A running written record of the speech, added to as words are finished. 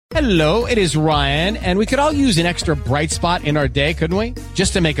Hello, it is Ryan, and we could all use an extra bright spot in our day, couldn't we?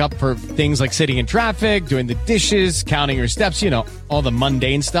 Just to make up for things like sitting in traffic, doing the dishes, counting your steps, all the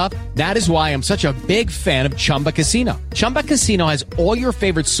mundane stuff. That is why I'm such a big fan of Chumba Casino. Chumba Casino has all your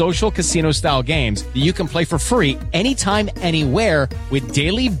favorite social casino-style games that you can play for free anytime, anywhere with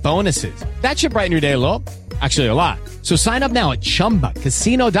daily bonuses. That should brighten your day a little. Actually, a lot. So sign up now at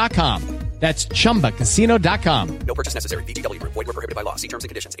ChumbaCasino.com. That's ChumbaCasino.com. No purchase necessary. VGW Group. Void where prohibited by law. See terms and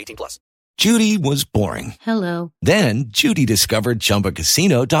conditions. 18+. Judy was boring. Hello. Then Judy discovered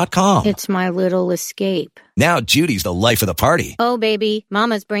ChumbaCasino.com. It's my little escape. Now Judy's the life of the party. Oh, baby,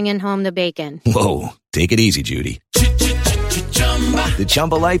 mama's bringing home the bacon. Whoa, take it easy, Judy. The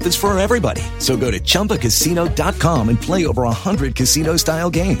Chumba life is for everybody. So go to ChumbaCasino.com and play over 100 casino-style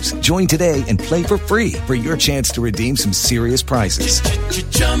games. Join today and play for free for your chance to redeem some serious prizes.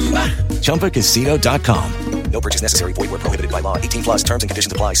 ChumbaCasino.com. No purchase necessary. Void where prohibited by law. 18+. Terms and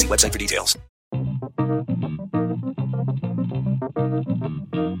conditions apply. See website for details.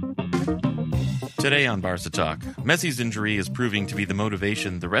 Today on Barca Talk, Messi's injury is proving to be the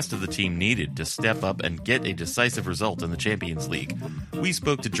motivation the rest of the team needed to step up and get a decisive result in the Champions League. We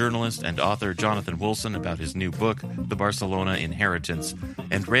spoke to journalist and author Jonathan Wilson about his new book, The Barcelona Inheritance,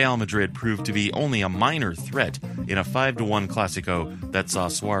 and Real Madrid proved to be only a minor threat in a 5-1 Clásico that saw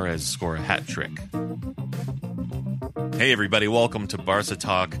Suarez score a hat-trick. Hey everybody, welcome to Barca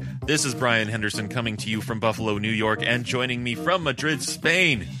Talk. This is Brian Henderson coming to you from Buffalo, New York, and joining me from Madrid,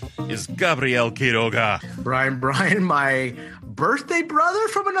 Spain is Gabriel Quiroga. Brian, my birthday brother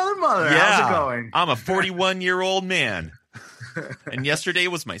from another mother. Yeah, how's it going? I'm a 41-year-old man, and yesterday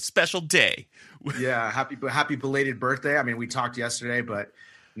was my special day. Yeah, happy belated birthday. I mean, we talked yesterday, but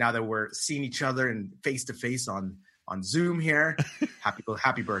now that we're seeing each other and face-to-face on Zoom here,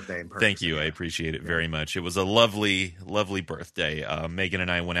 happy birthday in person. Thank you. I appreciate it very much. It was a lovely, lovely birthday. Megan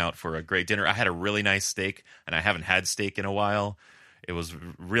and I went out for a great dinner. I had a really nice steak, and I haven't had steak in a while. It was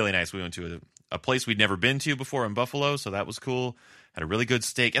really nice. We went to a place we'd never been to before in Buffalo, so that was cool. Had a really good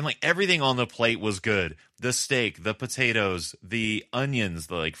steak, and everything on the plate was good. The steak, the potatoes, the onions,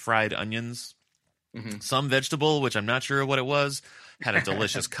 the fried onions, some vegetable, which I'm not sure what it was. Had a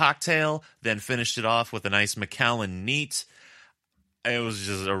delicious cocktail, then finished it off with a nice Macallan neat. It was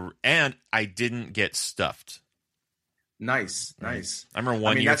just and I didn't get stuffed. Nice. I remember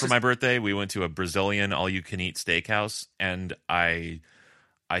one year for my birthday, we went to a Brazilian all-you-can-eat steakhouse, and I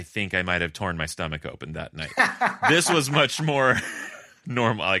think I might have torn my stomach open that night. This was much more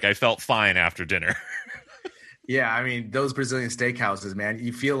normal. I felt fine after dinner. Yeah, I mean, those Brazilian steakhouses, man,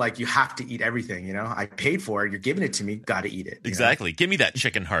 you feel like you have to eat everything, I paid for it. You're giving it to me. Got to eat it. Exactly. Give me that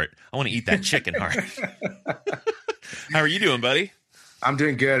chicken heart. I want to eat that chicken heart. How are you doing, buddy? I'm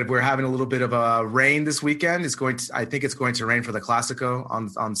doing good. We're having a little bit of a rain this weekend. I think it's going to rain for the Clásico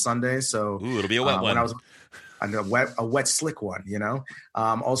on Sunday. So it'll be a wet one. A wet, slick one,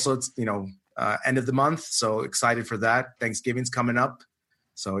 Also, it's, end of the month. So excited for that. Thanksgiving's coming up.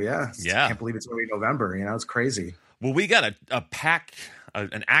 So yeah. I can't believe it's already November. It's crazy. Well, we got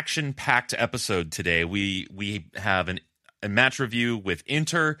an action-packed episode today. We have a match review with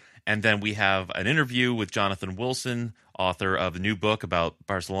Inter, and then we have an interview with Jonathan Wilson, author of a new book about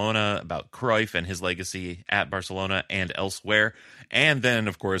Barcelona, about Cruyff and his legacy at Barcelona and elsewhere. And then,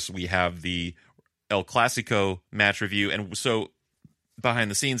 of course, we have the El Clásico match review. And so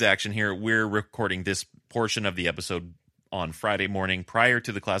behind-the-scenes action here, we're recording this portion of the episode on Friday morning prior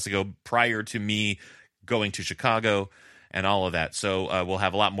to the Clásico, prior to me going to Chicago and all of that. So we'll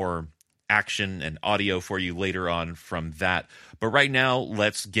have a lot more action and audio for you later on from that. But right now,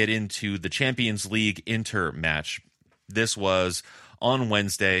 let's get into the Champions League Inter match. This was on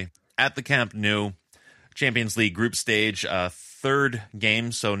Wednesday at the Camp Nou. Champions League group stage, third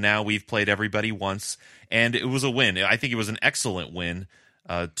game. So now we've played everybody once, and it was a win. I think it was an excellent win,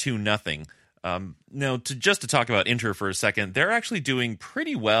 2-0. Now, to talk about Inter for a second, they're actually doing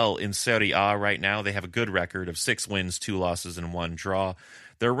pretty well in Serie A right now. They have a good record of 6 wins, 2 losses, and 1 draw.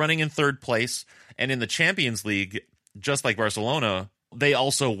 They're running in third place, and in the Champions League, just like Barcelona, they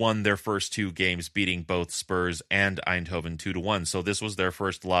also won their first 2 games, beating both Spurs and Eindhoven 2-1. So this was their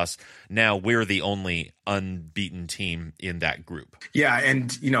first loss. Now we're the only unbeaten team in that group. Yeah,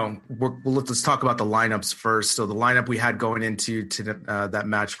 and let's talk about the lineups first. So the lineup we had going into that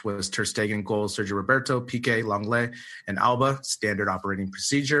match was Ter Stegen in goal, Sergio Roberto, Piqué, Lenglet, and Alba. Standard operating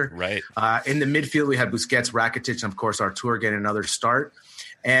procedure. Right. In the midfield, we had Busquets, Rakitic, and of course Artur getting another start.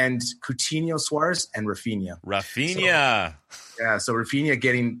 and Coutinho, Suarez, and Rafinha. So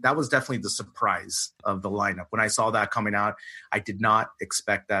Rafinha that was definitely the surprise of the lineup. When I saw that coming out, I did not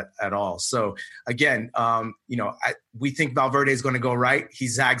expect that at all. So again, we think Valverde is going to go right. He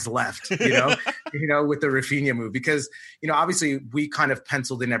zags left, with the Rafinha move, because, obviously we kind of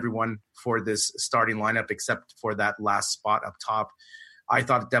penciled in everyone for this starting lineup, except for that last spot up top. I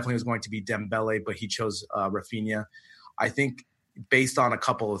thought it definitely was going to be Dembele, but he chose Rafinha. I think based on a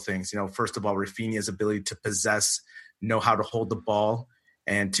couple of things, first of all, Rafinha's ability to know how to hold the ball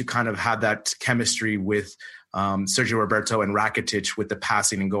and to kind of have that chemistry with Sergio Roberto and Rakitic with the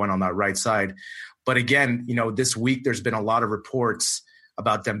passing and going on that right side. But again, this week there's been a lot of reports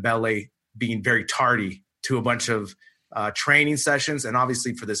about Dembele being very tardy to a bunch of training sessions. And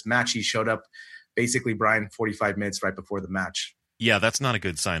obviously for this match, he showed up basically, Brian, 45 minutes right before the match. Yeah, that's not a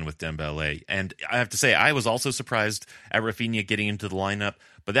good sign with Dembele. And I have to say, I was also surprised at Rafinha getting into the lineup,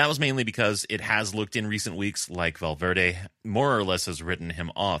 but that was mainly because it has looked in recent weeks like Valverde more or less has written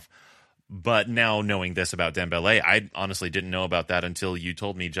him off. But now knowing this about Dembele, I honestly didn't know about that until you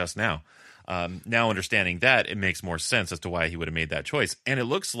told me just now. Now understanding that, it makes more sense as to why he would have made that choice. And it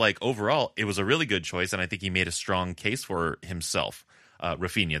looks like overall it was a really good choice, and I think he made a strong case for himself,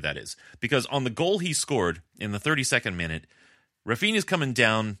 Rafinha, that is. Because on the goal he scored in the 32nd minute, Rafinha's coming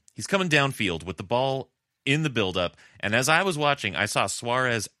down. He's coming downfield with the ball in the build-up. And as I was watching, I saw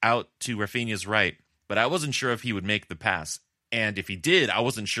Suarez out to Rafinha's right, but I wasn't sure if he would make the pass. And if he did, I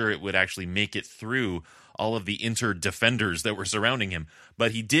wasn't sure it would actually make it through all of the Inter defenders that were surrounding him.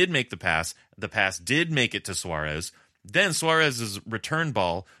 But he did make the pass. The pass did make it to Suarez. Then Suarez's return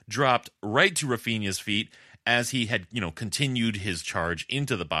ball dropped right to Rafinha's feet as he had, continued his charge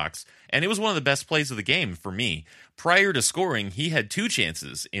into the box. And it was one of the best plays of the game for me. Prior to scoring, he had two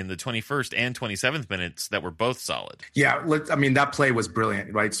chances in the 21st and 27th minutes that were both solid. Yeah, that play was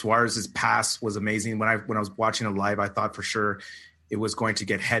brilliant, right? Suarez's pass was amazing. When I was watching it live, I thought for sure it was going to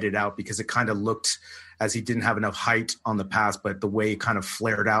get headed out because it kind of looked as he didn't have enough height on the pass, but the way it kind of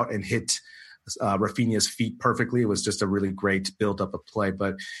flared out and hit Rafinha's feet perfectly. It was just a really great build-up of play.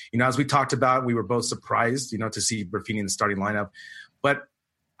 But, as we talked about, we were both surprised, to see Rafinha in the starting lineup. But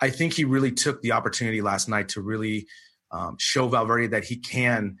I think he really took the opportunity last night to really show Valverde that he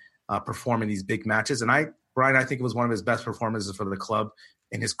can perform in these big matches. And Brian, I think it was one of his best performances for the club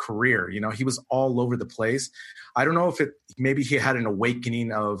in his career. He was all over the place. I don't know if maybe he had an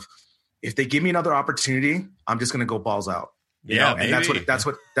awakening of, if they give me another opportunity, I'm just going to go balls out. And that's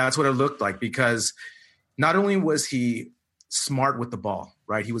what it looked like, because not only was he smart with the ball,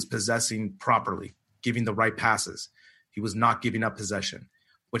 right? He was possessing properly, giving the right passes. He was not giving up possession,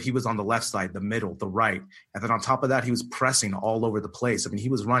 but he was on the left side, the middle, the right. And then on top of that, he was pressing all over the place. He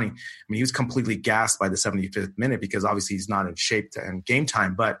was running. He was completely gassed by the 75th minute because obviously he's not in shape to end game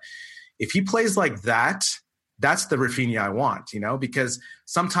time. But if he plays like that, that's the Rafinha I want, because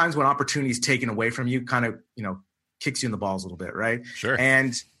sometimes when opportunity is taken away from you, kind of, kicks you in the balls a little bit, right? Sure.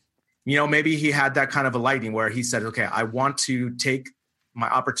 And, maybe he had that kind of a lightning where he said, okay, I want to take my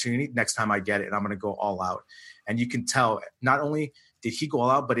opportunity next time I get it, and I'm going to go all out. And you can tell, not only did he go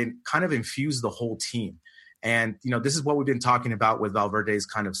all out, but it kind of infused the whole team. And, this is what we've been talking about with Valverde's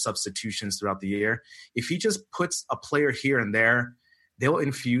kind of substitutions throughout the year. If he just puts a player here and there, they'll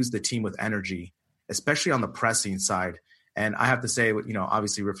infuse the team with energy, especially on the pressing side. And I have to say,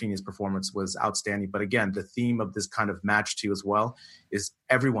 obviously Rafinha's performance was outstanding. But again, the theme of this kind of match too as well is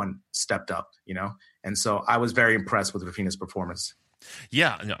everyone stepped up, And so I was very impressed with Rafinha's performance.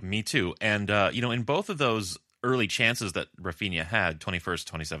 Yeah, no, me too. And, in both of those early chances that Rafinha had, 21st,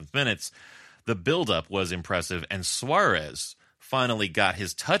 27th minutes, the buildup was impressive. And Suarez finally got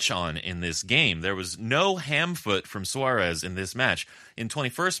his touch on in this game. There was no ham foot from Suarez in this match. In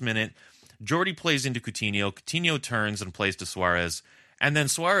 21st minute, Jordi plays into Coutinho. Coutinho turns and plays to Suarez. And then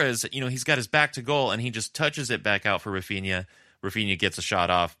Suarez, he's got his back to goal, and he just touches it back out for Rafinha. Rafinha gets a shot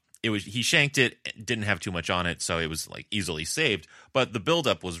off. He shanked it, didn't have too much on it, so it was easily saved. But the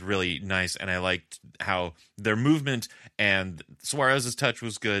buildup was really nice, and I liked how their movement and Suarez's touch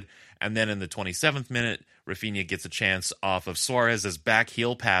was good. And then in the 27th minute, Rafinha gets a chance off of Suarez's back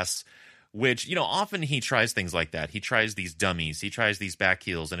heel pass, which, often he tries things like that. He tries these dummies. He tries these back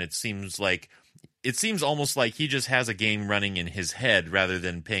heels, and it seems almost like he just has a game running in his head rather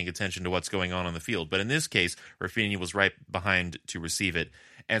than paying attention to what's going on the field. But in this case, Rafinha was right behind to receive it.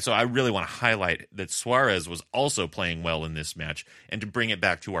 And so I really want to highlight that Suarez was also playing well in this match. And to bring it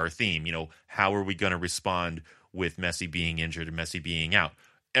back to our theme, how are we going to respond with Messi being injured and Messi being out?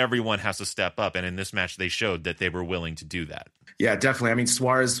 Everyone has to step up. And in this match, they showed that they were willing to do that. Yeah, definitely.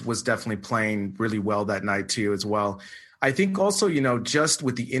 Suarez was definitely playing really well that night too as well. I think also, just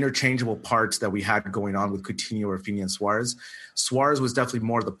with the interchangeable parts that we had going on with Coutinho, Rafinha, and Suarez was definitely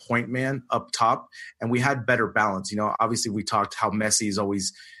more the point man up top, and we had better balance. Obviously we talked how Messi is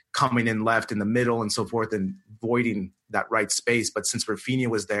always coming in left in the middle and so forth and voiding that right space. But since Rafinha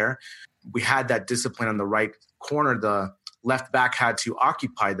was there, we had that discipline on the right corner. The left back had to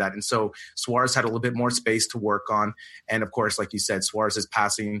occupy that. And so Suarez had a little bit more space to work on. And of course, like you said, Suarez's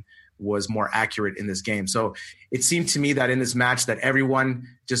passing was more accurate in this game. So it seemed to me that in this match that everyone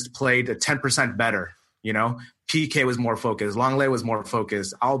just played a 10% better. PK was more focused. Longley was more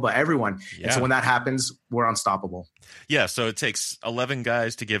focused. Alba, everyone. Yeah. And so when that happens, we're unstoppable. Yeah, so it takes 11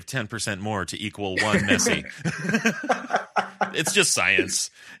 guys to give 10% more to equal one Messi. It's just science.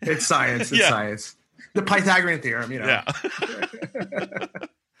 It's science. It's science. The Pythagorean theorem, Yeah.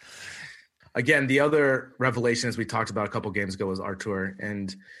 Again, the other revelation, as we talked about a couple games ago, was Artur.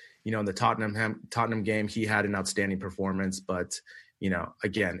 And, in the Tottenham game, he had an outstanding performance. But,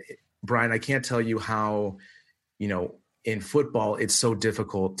 again, Brian, I can't tell you how, in football, it's so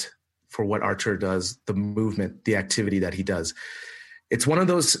difficult for what Artur does, the movement, the activity that he does. It's one of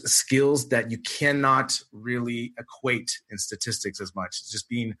those skills that you cannot really equate in statistics as much. It's just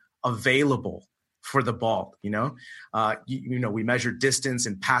being available for the ball, we measure distance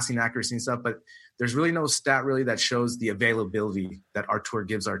and passing accuracy and stuff, but there's really no stat really that shows the availability that Artur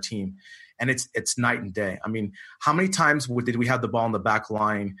gives our team. And it's night and day. I mean, how many times did we have the ball in the back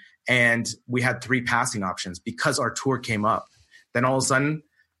line and we had 3 passing options because Artur came up? Then all of a sudden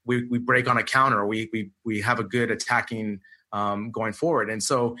we break on a counter, or we have a good attacking going forward. And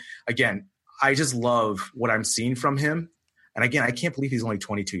so again, I just love what I'm seeing from him. And again, I can't believe he's only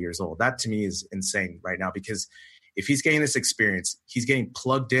 22 years old. That to me is insane right now, because if he's getting this experience, he's getting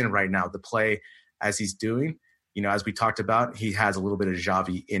plugged in right now to play as he's doing. As we talked about, he has a little bit of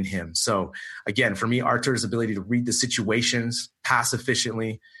Xavi in him. So again, for me, Artur's ability to read the situations, pass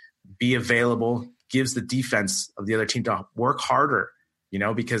efficiently, be available, gives the defense of the other team to work harder,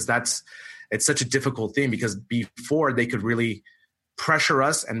 because it's such a difficult thing, because before they could really pressure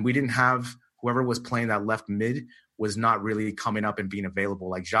us and we didn't have whoever was playing that left mid was not really coming up and being available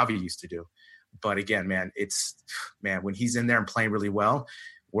like Xavi used to do. But again, when he's in there and playing really well,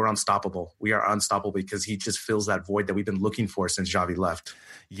 we're unstoppable. We are unstoppable because he just fills that void that we've been looking for since Xavi left.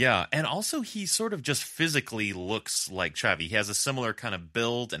 Yeah, and also he sort of just physically looks like Xavi. He has a similar kind of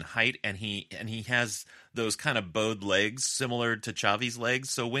build and height, and he has those kind of bowed legs similar to Xavi's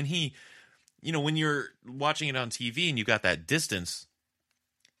legs. So when when you're watching it on TV and you got that distance,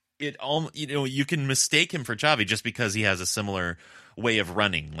 you can mistake him for Xavi just because he has a similar way of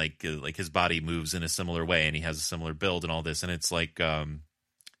running, like his body moves in a similar way and he has a similar build and all this. And it's like,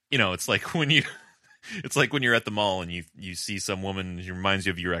 it's like when you're at the mall and you see some woman who reminds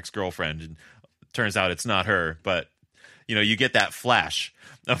you of your ex-girlfriend, and it turns out it's not her, but you get that flash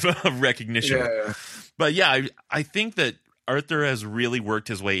of recognition. Yeah. But yeah, I think that Artur has really worked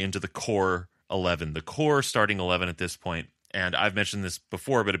his way into the core 11, the core starting 11 at this point. And I've mentioned this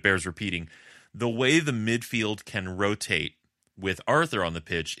before, but it bears repeating. The way the midfield can rotate with Artur on the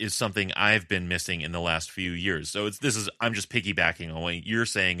pitch is something I've been missing in the last few years. So I'm just piggybacking on what you're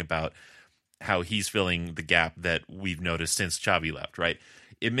saying about how he's filling the gap that we've noticed since Xavi left, right?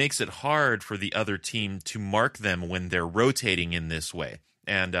 It makes it hard for the other team to mark them when they're rotating in this way.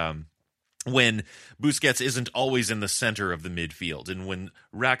 And when Busquets isn't always in the center of the midfield, and when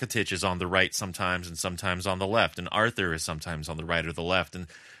Rakitic is on the right sometimes and sometimes on the left, and Artur is sometimes on the right or the left, and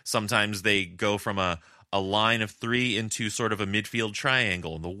sometimes they go from a line of 3 into sort of a midfield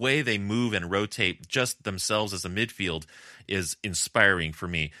triangle. And the way they move and rotate just themselves as a midfield is inspiring for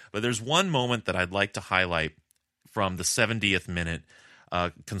me. But there's one moment that I'd like to highlight from the 70th minute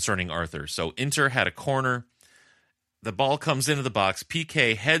concerning Artur. So Inter had a corner. The ball comes into the box.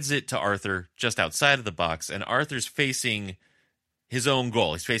 PK heads it to Artur just outside of the box, and Arthur's facing his own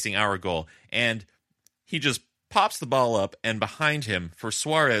goal. He's facing our goal, and he just pops the ball up, and behind him for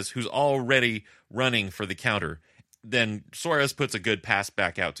Suarez, who's already running for the counter. Then Suarez puts a good pass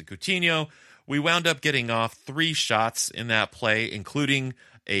back out to Coutinho. We wound up getting off 3 shots in that play, including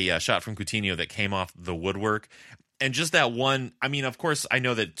a shot from Coutinho that came off the woodwork. And just that one, I mean, of course, I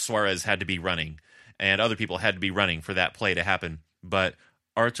know that Suarez had to be running, and other people had to be running for that play to happen. But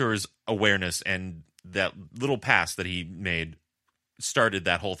Artur's awareness and that little pass that he made started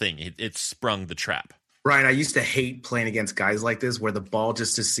that whole thing. It sprung the trap. Brian, I used to hate playing against guys like this where the ball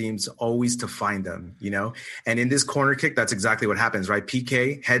just seems always to find them, And in this corner kick, that's exactly what happens, right?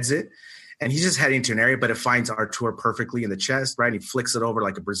 PK heads it, and he's just heading to an area, but it finds Artur perfectly in the chest, right? And he flicks it over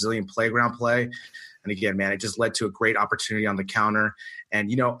like a Brazilian playground play. And again, man, it just led to a great opportunity on the counter.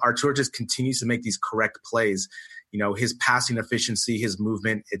 And, Artur just continues to make these correct plays. his passing efficiency, his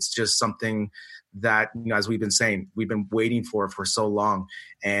movement, it's just something that, as we've been saying, we've been waiting for so long.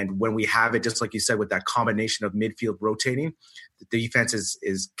 And when we have it, just like you said, with that combination of midfield rotating, the defense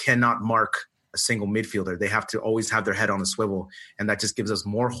cannot mark a single midfielder. They have to always have their head on a swivel, and that just gives us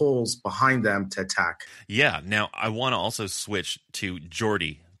more holes behind them to attack. Yeah. Now, I want to also switch to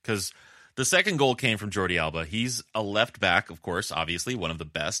Jordi, because the second goal came from Jordi Alba. He's a left back, of course, obviously one of the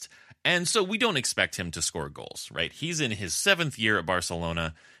best. And so we don't expect him to score goals, right? He's in his 7th year at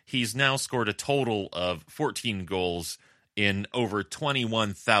Barcelona. He's now scored a total of 14 goals in over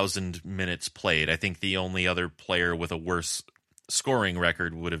 21,000 minutes played. I think the only other player with a worse scoring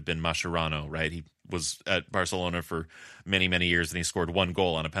record would have been Mascherano, right? He was at Barcelona for many, many years, and he scored 1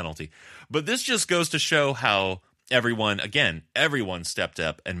 goal on a penalty. But this just goes to show how everyone stepped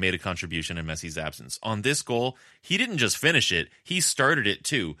up and made a contribution in Messi's absence. On this goal, he didn't just finish it, he started it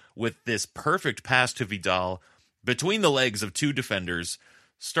too, with this perfect pass to Vidal between the legs of 2 defenders,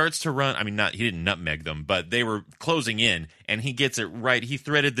 starts to run. I mean, he didn't nutmeg them, but they were closing in, and he gets it right. He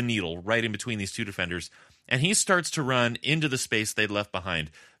threaded the needle right in between these 2 defenders, and he starts to run into the space they'd left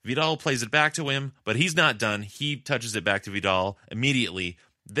behind. Vidal plays it back to him, but he's not done. He touches it back to Vidal immediately.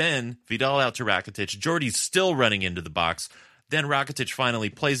 Then Vidal out to Rakitic. Jordi's still running into the box. Then Rakitic finally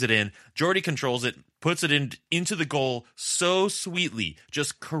plays it in. Jordi controls it, puts it into the goal so sweetly,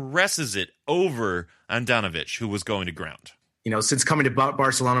 just caresses it over Andanovic, who was going to ground. Since coming to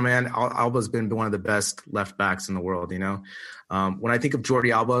Barcelona, man, Alba's been one of the best left backs in the world. When I think of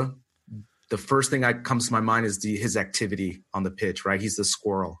Jordi Alba, the first thing that comes to my mind is his activity on the pitch, right? He's the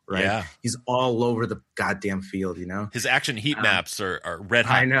squirrel, right? Yeah. He's all over the goddamn field, His action heat maps are red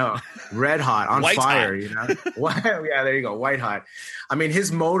hot. I know. Red hot, on fire, Yeah, there you go, white hot. I mean,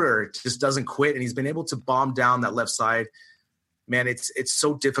 his motor just doesn't quit, and he's been able to bomb down that left side. Man, it's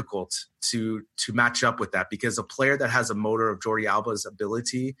so difficult to match up with that, because a player that has a motor of Jordi Alba's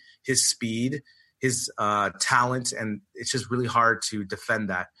ability, his speed, his talent, and it's just really hard to defend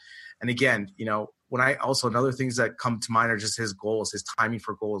that. And again, another things that come to mind are just his goals, his timing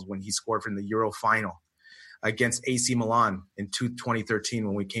for goals when he scored from the Euro final against AC Milan in 2013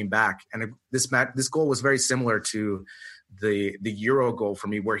 when we came back. And this goal was very similar to the Euro goal for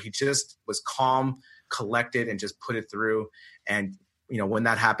me, where he just was calm, collected, and just put it through. And, when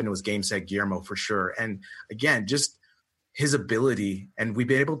that happened, it was game, set, Guillermo for sure. And again, just his ability, and we've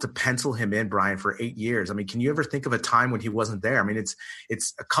been able to pencil him in, Brian, for 8 years. I mean, can you ever think of a time when he wasn't there? I mean,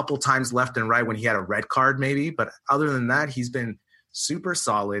 it's a couple times left and right when he had a red card maybe, but other than that, he's been super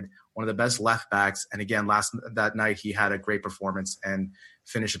solid, one of the best left backs. And again, that night he had a great performance and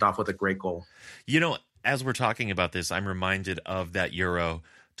finished it off with a great goal. As we're talking about this, I'm reminded of that Euro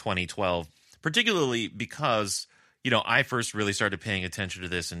 2012, particularly because I first really started paying attention to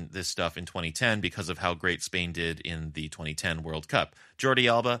this stuff in 2010 because of how great Spain did in the 2010 World Cup. Jordi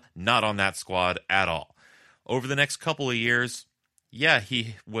Alba, not on that squad at all. Over the next couple of years,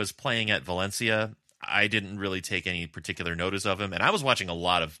 he was playing at Valencia. I didn't really take any particular notice of him, and I was watching a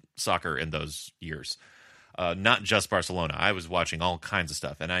lot of soccer in those years. Not just Barcelona. I was watching all kinds of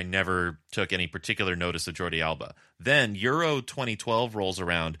stuff, and I never took any particular notice of Jordi Alba. Then Euro 2012 rolls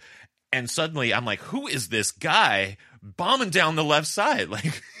around, and suddenly I'm like, who is this guy bombing down the left side?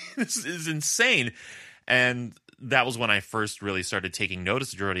 Like, this is insane. And that was when I first really started taking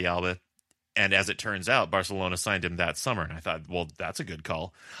notice of Jordi Alba. And as it turns out, Barcelona signed him that summer. And I thought, well, that's a good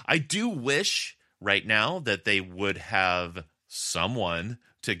call. I do wish right now that they would have someone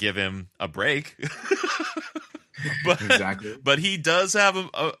to give him a break. Exactly. But he does have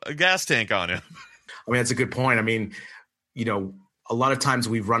a gas tank on him. I mean, that's a good point. I mean, a lot of times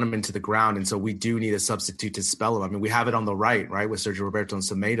we've run him into the ground, and so we do need a substitute to spell him. I mean, we have it on the right, with Sergio Roberto and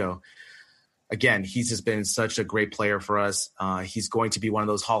Semedo. Again, he's just been such a great player for us. He's going to be one of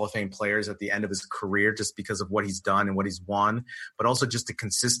those Hall of Fame players at the end of his career just because of what he's done and what he's won, but also just the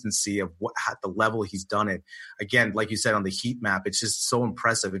consistency of at the level he's done it. Again, like you said, on the heat map, it's just so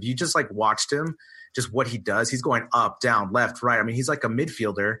impressive. If you just watched him, just what he does, he's going up, down, left, right. I mean, he's like a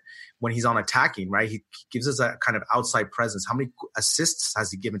midfielder when he's on attacking, right? He gives us that kind of outside presence. How many assists has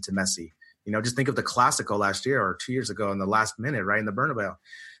he given to Messi? Just think of the Clásico last year or 2 years ago in the last minute, right, in the Bernabeu.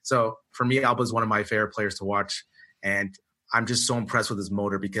 So for me, Alba is one of my favorite players to watch, and I'm just so impressed with his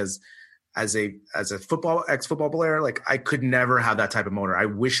motor because as a ex-football player, I could never have that type of motor. I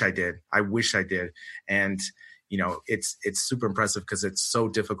wish I did. And it's super impressive because it's so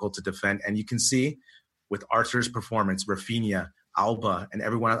difficult to defend. And you can see with Arthur's performance, Rafinha, Alba, and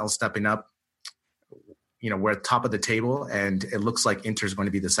everyone else stepping up, we're at top of the table, and it looks like Inter is going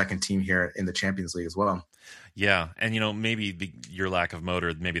to be the second team here in the Champions League as well. Yeah, and maybe your lack of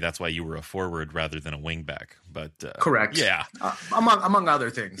motor, maybe that's why you were a forward rather than a wing back. But correct. Yeah, among other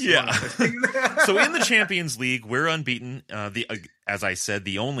things. Yeah. So in the Champions League, we're unbeaten. As I said,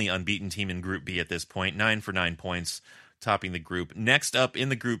 the only unbeaten team in Group B at this point, 9 for 9 points, topping the group. Next up in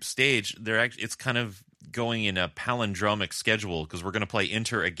the group stage, it's kind of going in a palindromic schedule because we're going to play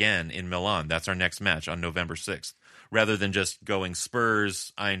Inter again in Milan. That's our next match on November 6th. Rather than just going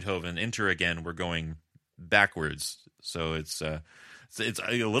Spurs, Eindhoven, Inter again, we're going backwards. So it's a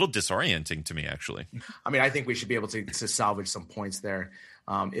little disorienting to me, actually. I mean, I think we should be able to salvage some points there.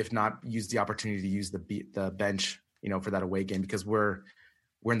 If not, use the opportunity to use the bench, for that away game, because we're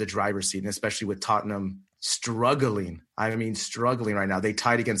in the driver's seat, and especially with Tottenham struggling. I mean, struggling right now. They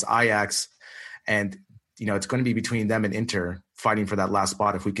tied against Ajax, and it's going to be between them and Inter fighting for that last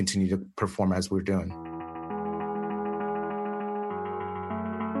spot if we continue to perform as we're doing.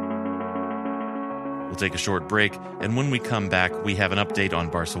 We'll take a short break, and when we come back, we have an update on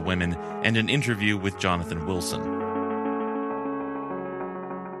Barca women and an interview with Jonathan Wilson.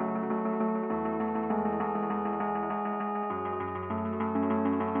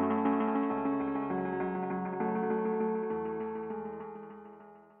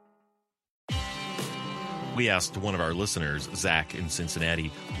 We asked one of our listeners, Zach in Cincinnati,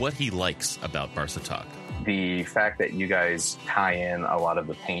 what he likes about Barca Talk. The fact that you guys tie in a lot of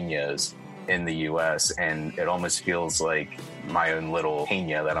the peñas in the U.S., and it almost feels like my own little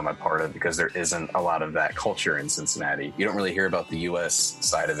peña that I'm a part of, because there isn't a lot of that culture in Cincinnati. You don't really hear about the U.S.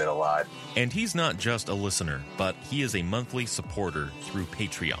 side of it a lot. And he's not just a listener, but he is a monthly supporter through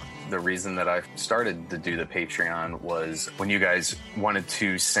Patreon. The reason that I started to do the Patreon was when you guys wanted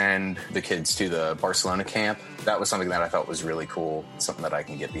to send the kids to the Barcelona camp. That was something that I felt was really cool, something that I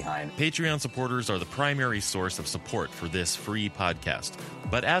can get behind. Patreon supporters are the primary source of support for this free podcast.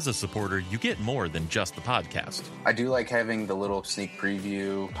 But as a supporter, you get more than just the podcast. I do like having the little sneak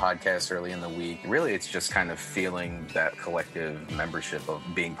preview podcast early in the week. Really, it's just kind of feeling that collective membership of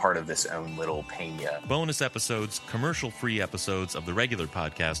being part of this own little peña. Bonus episodes, commercial-free episodes of the regular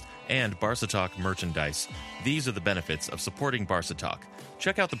podcast, and Barca Talk merchandise. These are the benefits of supporting Barca Talk.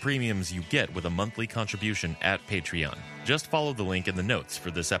 Check out the premiums you get with a monthly contribution at Patreon. Just follow the link in the notes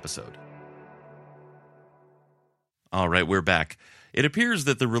for this episode. All right, we're back. It appears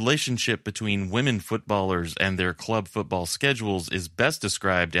that the relationship between women footballers and their club football schedules is best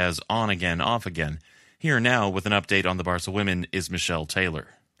described as on again, off again. Here now with an update on the Barca women is Michelle Taylor.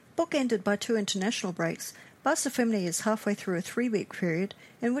 Bookended by 2 international breaks, Barca Femení is halfway through a 3-week period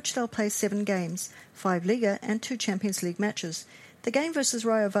in which they'll play 7 games, 5 Liga and 2 Champions League matches. The game versus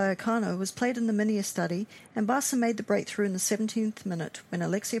Rayo Vallecano was played in the Mini Estadio, and Barca made the breakthrough in the 17th minute when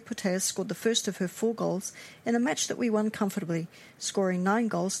Alexia Putellas scored the first of her 4 goals in a match that we won comfortably, scoring 9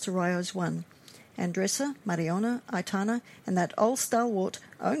 goals to Rayo's 1. Andressa, Mariona, Aitana and that old stalwart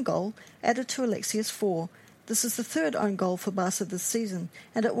own goal added to Alexia's 4. This is the 3rd own goal for Barca this season,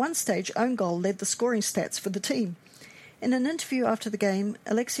 and at one stage own goal led the scoring stats for the team. In an interview after the game,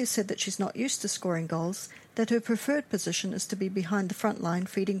 Alexia said that she's not used to scoring goals, that her preferred position is to be behind the front line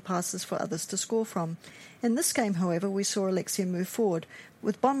feeding passes for others to score from. In this game, however, we saw Alexia move forward,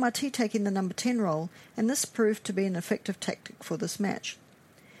 with Bonmati taking the number 10 role, and this proved to be an effective tactic for this match.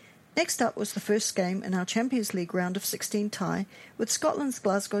 Next up was the first game in our Champions League round of 16 tie with Scotland's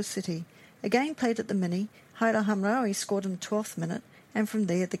Glasgow City. Again played at the Mini, Haidar Hamraoui scored in the 12th minute, and from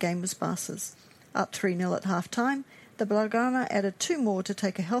there the game was Barca's. Up 3-0 at half-time, the Blaugrana added 2 more to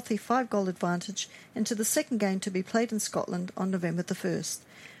take a healthy 5-goal advantage into the second game to be played in Scotland on November the 1st.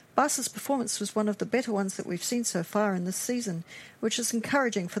 Barca's performance was one of the better ones that we've seen so far in this season, which is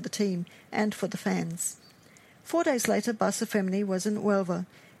encouraging for the team and for the fans. 4 days later, Barca Femení was in Huelva.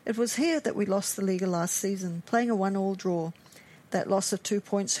 It was here that we lost the Liga last season, playing a 1-1 draw. That loss of 2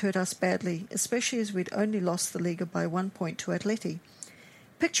 points hurt us badly, especially as we'd only lost the Liga by 1 point to Atleti.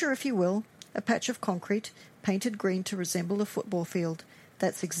 Picture, if you will, a patch of concrete, painted green to resemble a football field.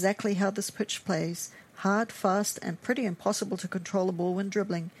 That's exactly how this pitch plays, hard, fast, and pretty impossible to control a ball when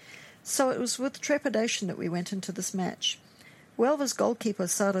dribbling. So it was with trepidation that we went into this match. Huelva's goalkeeper,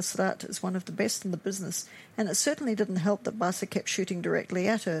 Sara Serrat, is one of the best in the business, and it certainly didn't help that Barca kept shooting directly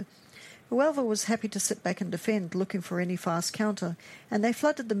at her. Huelva was happy to sit back and defend, looking for any fast counter, and they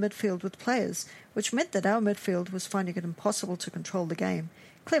flooded the midfield with players, which meant that our midfield was finding it impossible to control the game.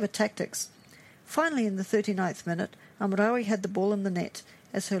 Clever tactics. Finally, in the 39th minute, Hamraoui had the ball in the net,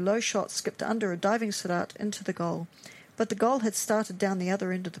 as her low shot skipped under a diving Serrat into the goal. But the goal had started down the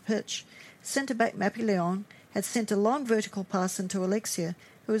other end of the pitch. Centre-back Mappy Leon had sent a long vertical pass into Alexia,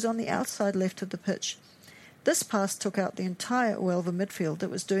 who was on the outside left of the pitch. This pass took out the entire Huelva midfield that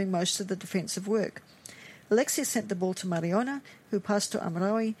was doing most of the defensive work. Alexia sent the ball to Mariona, who passed to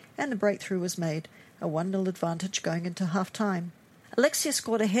Amraoui, and the breakthrough was made, a 1-0 advantage going into half-time. Alexia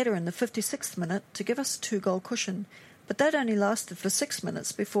scored a header in the 56th minute to give us a 2-goal cushion, but that only lasted for 6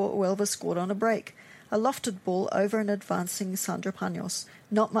 minutes before Huelva scored on a break, a lofted ball over an advancing Sandra Panos.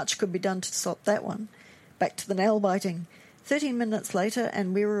 Not much could be done to stop that one. Back to the nail-biting. 13 minutes later,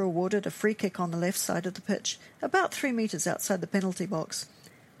 and we were awarded a free kick on the left side of the pitch, about 3 metres outside the penalty box.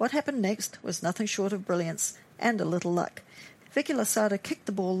 What happened next was nothing short of brilliance and a little luck. Vicky Lasada kicked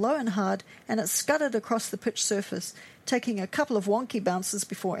the ball low and hard, and it scudded across the pitch surface, taking a couple of wonky bounces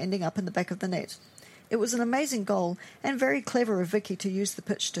before ending up in the back of the net. It was an amazing goal, and very clever of Vicky to use the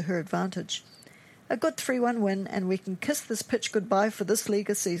pitch to her advantage. A good 3-1 win, and we can kiss this pitch goodbye for this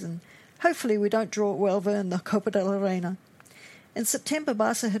Liga season. Hopefully we don't draw Huelva in the Copa de la Reina. In September,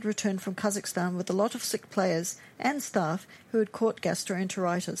 Barca had returned from Kazakhstan with a lot of sick players and staff who had caught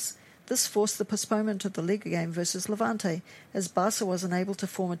gastroenteritis. This forced the postponement of the Liga game versus Levante, as Barca was unable to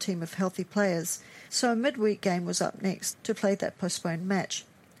form a team of healthy players, so a midweek game was up next to play that postponed match.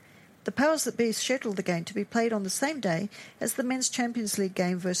 The powers that be scheduled the game to be played on the same day as the Men's Champions League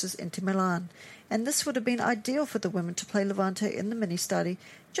game versus Inter Milan, and this would have been ideal for the women to play Levante in the mini-stadi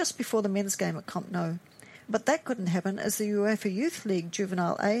just before the men's game at Camp Nou. But that couldn't happen as the UEFA Youth League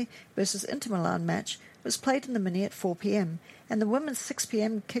Juvenile A versus Inter Milan match was played in the mini at 4 p.m, and the women's 6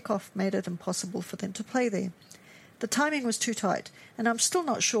 p.m. kick-off made it impossible for them to play there. The timing was too tight, and I'm still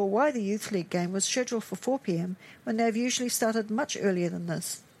not sure why the Youth League game was scheduled for 4 p.m. when they have usually started much earlier than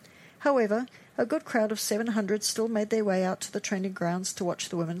this. However, a good crowd of 700 still made their way out to the training grounds to watch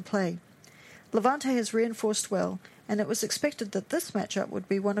the women play. Levante has reinforced well, and it was expected that this matchup would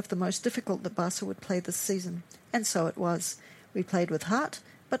be one of the most difficult that Barca would play this season, and so it was. We played with heart,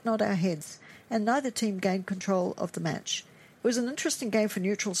 but not our heads, and neither team gained control of the match. It was an interesting game for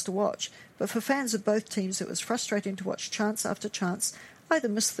neutrals to watch, but for fans of both teams it was frustrating to watch chance after chance either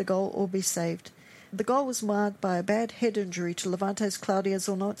miss the goal or be saved. The goal was marred by a bad head injury to Levante's Claudia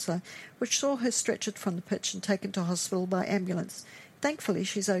Zornoza, which saw her stretchered from the pitch and taken to hospital by ambulance. Thankfully,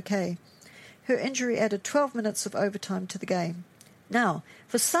 she's okay. Her injury added 12 minutes of overtime to the game. Now,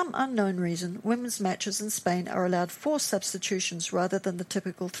 for some unknown reason, women's matches in Spain are allowed 4 substitutions rather than the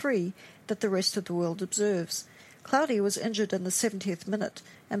typical 3 that the rest of the world observes. Claudia was injured in the 70th minute,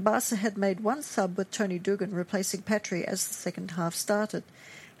 and Barca had made 1 sub with Toni Dugan replacing Patry as the second half started.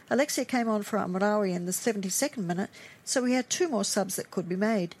 Alexia came on for Amraoui in the 72nd minute, so we had 2 more subs that could be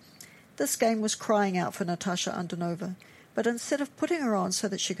made. This game was crying out for Natasha Antonova, but instead of putting her on so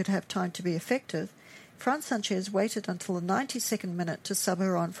that she could have time to be effective, Fran Sanchez waited until the 92nd minute to sub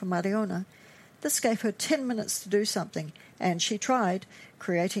her on for Mariona. This gave her 10 minutes to do something, and she tried,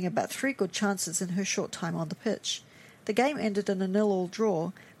 creating about 3 good chances in her short time on the pitch. The game ended in a 0-0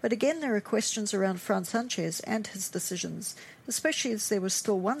 draw, but again there are questions around Fran Sanchez and his decisions, especially as there was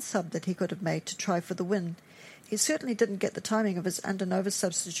still 1 sub that he could have made to try for the win. He certainly didn't get the timing of his Antonova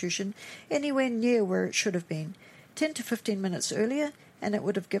substitution anywhere near where it should have been, 10 to 15 minutes earlier, and it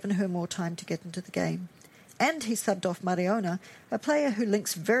would have given her more time to get into the game. And he subbed off Mariona, a player who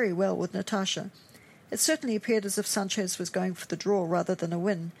links very well with Natasha. It certainly appeared as if Sanchez was going for the draw rather than a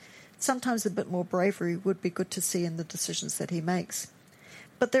win. Sometimes a bit more bravery would be good to see in the decisions that he makes.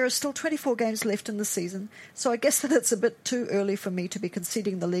 But there are still 24 games left in the season, so I guess that it's a bit too early for me to be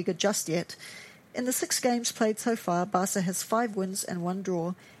conceding the Liga just yet. In the 6 games played so far, Barca has 5 wins and 1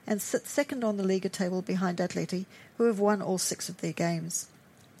 draw, and sits second on the Liga table behind Atleti, who have won all 6 of their games.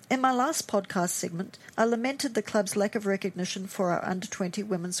 In my last podcast segment, I lamented the club's lack of recognition for our Under-20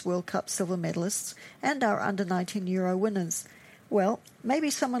 Women's World Cup silver medalists and our Under-19 Euro winners. Well, maybe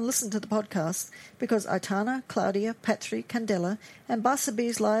someone listened to the podcast, because Aitana, Claudia, Patry, Candela, and Barca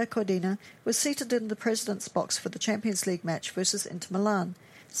B's Laia Codina were seated in the president's box for the Champions League match versus Inter Milan.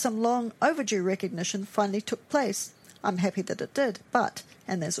 Some long overdue recognition finally took place. I'm happy that it did, but,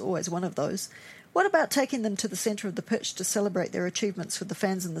 and there's always one of those, what about taking them to the centre of the pitch to celebrate their achievements with the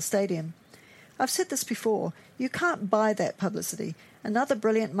fans in the stadium? I've said this before, you can't buy that publicity. Another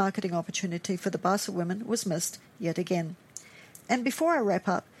brilliant marketing opportunity for the Barca women was missed yet again. And before I wrap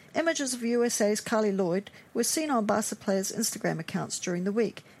up, images of USA's Carly Lloyd were seen on Barca players' Instagram accounts during the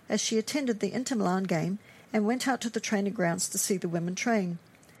week as she attended the Inter Milan game and went out to the training grounds to see the women train.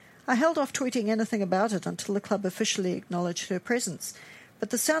 I held off tweeting anything about it until the club officially acknowledged her presence, but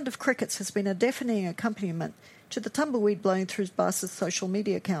the sound of crickets has been a deafening accompaniment to the tumbleweed blowing through Barca's social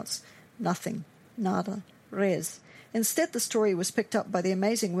media accounts. Nothing. Nada. Res. Instead, the story was picked up by the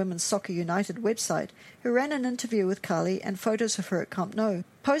amazing Women's Soccer United website, who ran an interview with Carly and photos of her at Camp Nou,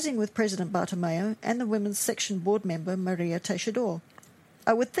 posing with President Bartomeu and the women's section board member Maria Teixeira.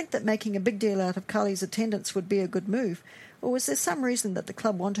 I would think that making a big deal out of Carly's attendance would be a good move, or was there some reason that the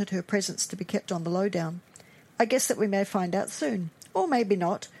club wanted her presence to be kept on the lowdown? I guess that we may find out soon, or maybe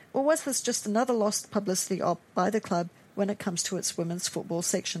not, or was this just another lost publicity op by the club when it comes to its women's football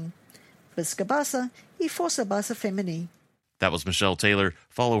section? Visca Barça e Força Barça Femení. That was Michelle Taylor.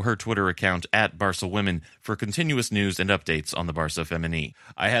 Follow her Twitter account at Barca Women for continuous news and updates on the Barca Femení.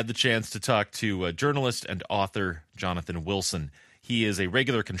 I had the chance to talk to journalist and author Jonathan Wilson. He is a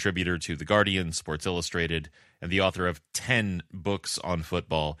regular contributor to The Guardian, Sports Illustrated, and the author of 10 books on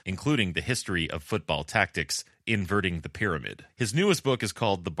football, including The History of Football Tactics, Inverting the Pyramid. His newest book is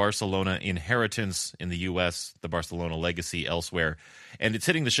called The Barcelona Inheritance in the U.S., The Barcelona Legacy Elsewhere, and it's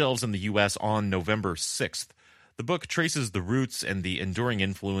hitting the shelves in the U.S. on November 6th. The book traces the roots and the enduring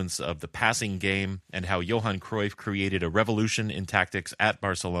influence of the passing game and how Johan Cruyff created a revolution in tactics at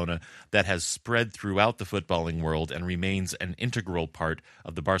Barcelona that has spread throughout the footballing world and remains an integral part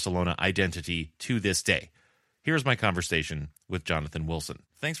of the Barcelona identity to this day. Here's my conversation with Jonathan Wilson.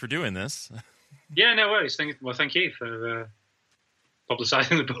 Thanks for doing this. Yeah, no worries. Thank you for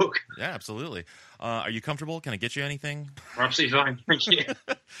publicizing the book. Yeah, absolutely. Are you comfortable? Can I get you anything? We're absolutely fine. Thank you.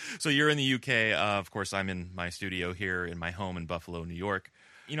 So you're in the UK. Of course, I'm in my studio here in my home in Buffalo, New York.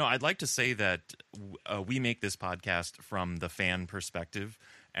 You know, I'd like to say that we make this podcast from the fan perspective,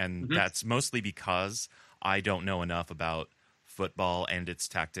 and that's mostly because I don't know enough about football and its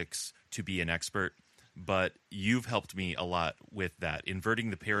tactics to be an expert. But you've helped me a lot with that.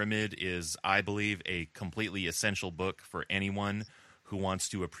 Inverting the Pyramid is, I believe, a completely essential book for anyone who wants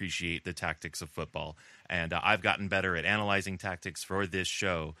to appreciate the tactics of football. And I've gotten better at analyzing tactics for this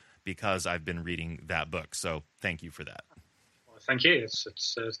show because I've been reading that book. So thank you for that. Well, thank you.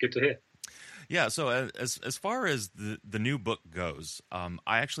 It's good to hear. Yeah, so as far as the new book goes, I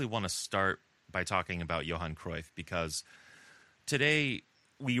actually want to start by talking about Johan Cruyff, because today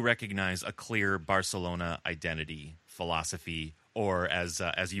we recognize a clear Barcelona identity, philosophy, or as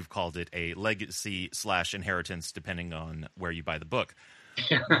you've called it, a legacy/inheritance, depending on where you buy the book.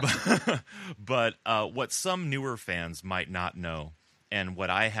 But what some newer fans might not know, and what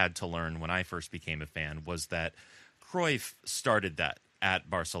I had to learn when I first became a fan, was that Cruyff started that at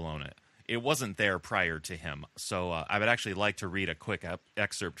Barcelona. It wasn't there prior to him. So I would actually like to read a quick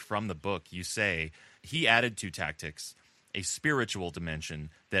excerpt from the book. You say, he added to tactics a spiritual dimension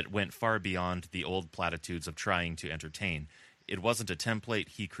that went far beyond the old platitudes of trying to entertain. It wasn't a template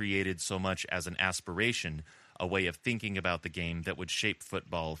he created so much as an aspiration, a way of thinking about the game that would shape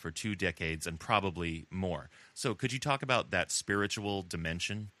football for 2 decades and probably more. So could you talk about that spiritual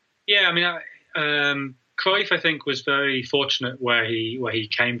dimension? Yeah, I mean, Cruyff, I think, was very fortunate where he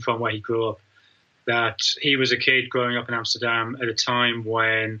came from, where he grew up, that he was a kid growing up in Amsterdam at a time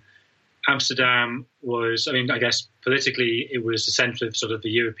when Amsterdam was, I mean, I guess politically it was the centre of sort of the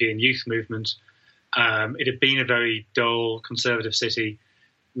European youth movement. It had been a very dull, conservative city,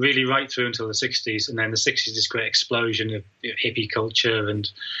 really right through until the 60s. And then the 60s, this great explosion of hippie culture, and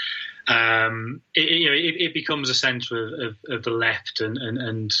it becomes a centre of the left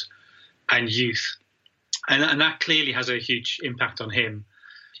and youth. And that clearly has a huge impact on him.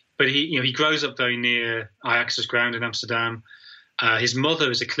 But he grows up very near Ajax's ground in Amsterdam. His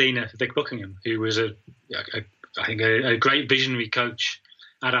mother is a cleaner for Dick Buckingham, who was I think a great visionary coach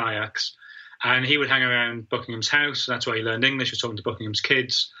at Ajax. And he would hang around Buckingham's house. That's where he learned English, was talking to Buckingham's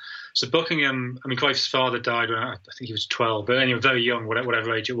kids. So Buckingham, I mean, Cruyff's father died when I think he was 12, but anyway, very young,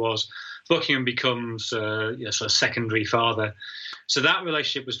 whatever age it was. Buckingham becomes sort of secondary father. So that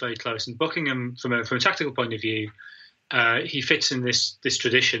relationship was very close. And Buckingham, from a tactical point of view, he fits in this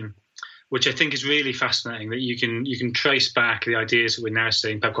tradition, which I think is really fascinating, that you can trace back the ideas that we're now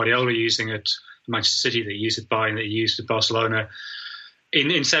seeing Pep Guardiola using at Manchester City, that he used at Bayern, that he used at Barcelona.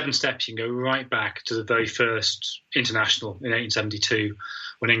 In 7 steps, you can go right back to the very first international in 1872,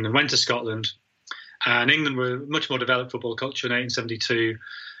 when England went to Scotland. And England were a much more developed football culture in 1872.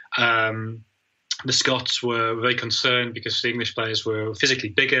 The Scots were very concerned because the English players were physically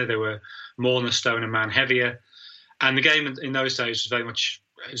bigger, they were more on the stone and man heavier. And the game in those days was very much,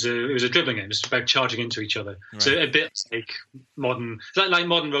 it was a dribbling game. It was about charging into each other. Right. So a bit like modern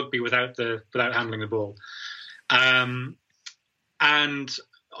rugby without handling the ball. And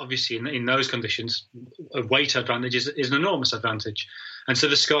obviously in those conditions, a weight advantage is an enormous advantage. And so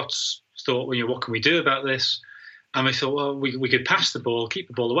the Scots thought, well, what can we do about this? And we thought, well, we could pass the ball, keep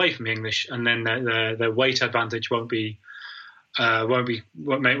the ball away from the English, and then their weight advantage won't be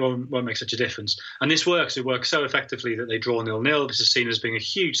won't make such a difference. And this works. It works so effectively that they draw 0-0. This is seen as being a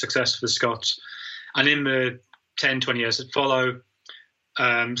huge success for the Scots. And in the 10, 20 years that follow,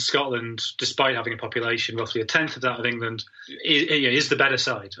 Scotland, despite having a population roughly a tenth of that of England, is the better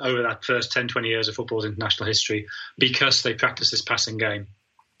side over that first 10, 20 years of football's international history because they practice this passing game.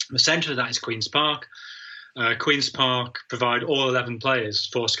 The centre of that is Queen's Park. Queen's Park provide all 11 players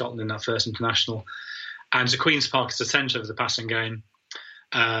for Scotland in that first international. And so Queen's Park is the centre of the passing game.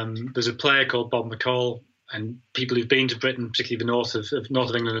 There's a player called Bob McCall, and people who've been to Britain, particularly the north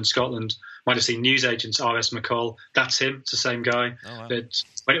of England and Scotland, might have seen newsagents R.S. McCall. That's him. It's the same guy. Oh, wow.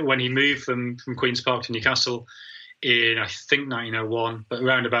 That when he moved from Queen's Park to Newcastle in, I think, 1901, but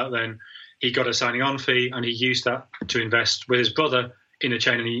around about then, he got a signing on fee, and he used that to invest with his brother in a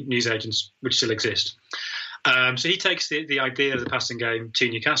chain of newsagents which still exist. So he takes the idea of the passing game to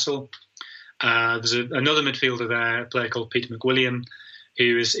Newcastle. There's another midfielder there, a player called Peter McWilliam,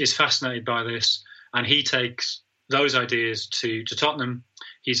 who is fascinated by this, and he takes those ideas to Tottenham.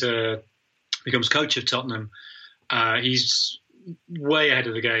 He's becomes coach of Tottenham. He's way ahead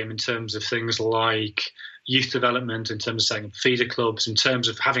of the game in terms of things like youth development, in terms of setting up feeder clubs, in terms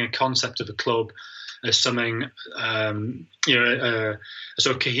of having a concept of a club as something, a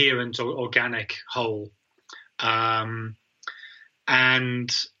sort of coherent or organic whole. And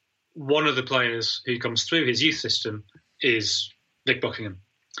one of the players who comes through his youth system is Vic Buckingham.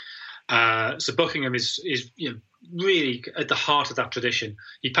 So Buckingham is really at the heart of that tradition.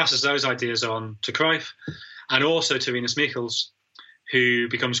 He passes those ideas on to Cruyff and also to Rinus Michels, who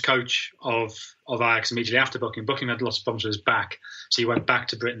becomes coach of Ajax immediately after Buckingham. Buckingham had lots of problems with his back, so he went back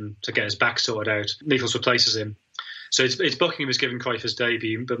to Britain to get his back sorted out. Michels replaces him. So it's Buckingham who's given Cruyff his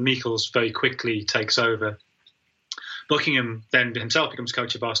debut, but Michels very quickly takes over. Buckingham then himself becomes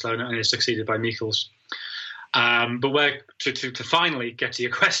coach of Barcelona and is succeeded by Michels. But to finally get to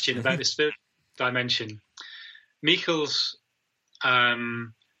your question about this third dimension, Michels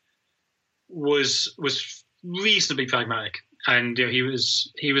was reasonably pragmatic, and he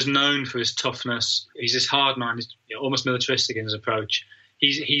was known for his toughness. He's this hard man, almost militaristic in his approach.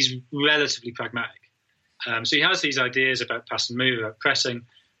 He's relatively pragmatic. So he has these ideas about pass and move, about pressing,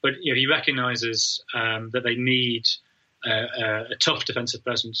 but he recognises that they need a tough defensive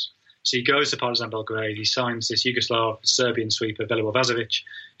presence. So he goes to Partizan Belgrade. He signs this Yugoslav Serbian sweeper Velibor Vazovic,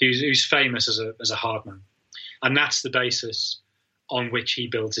 who's famous as a hard man, and that's the basis on which he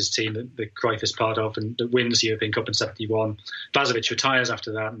builds his team that Cruyff is part of and that wins the European Cup in '71. Vazovic retires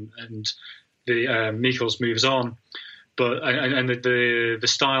after that, and the Michels moves on, but the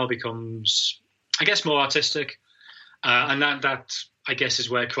style becomes, I guess, more artistic, and that I guess is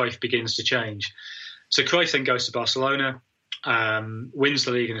where Cruyff begins to change. So Cruyff then goes to Barcelona, wins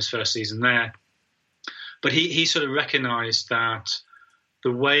the league in his first season there, but he sort of recognised that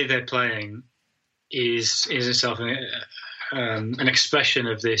the way they're playing is itself an expression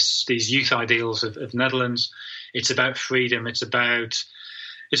of these youth ideals of Netherlands. It's about freedom. It's about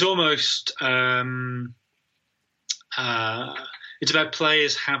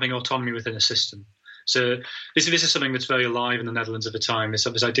players having autonomy within a system. So this is something that's very alive in the Netherlands at the time. This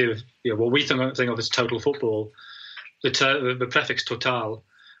idea of what we think of as total football. The prefix totaal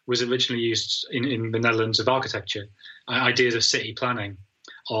was originally used in the Netherlands of architecture. Ideas of city planning,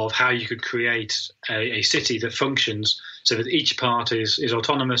 of how you could create a city that functions so that each part is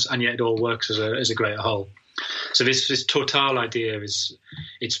autonomous and yet it all works as a greater whole. So this totaal idea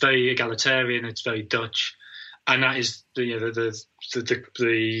it's very egalitarian, it's very Dutch, and that is the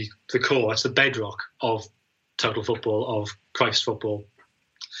core. That's the bedrock of total football, of Cruyff's football.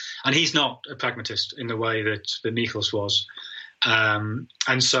 And he's not a pragmatist in the way that Michels was, and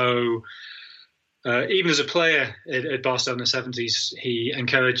so. Even as a player at Barcelona in the 70s, he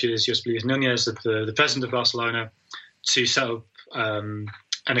encourages Josep Luis Núñez, the president of Barcelona, to set up an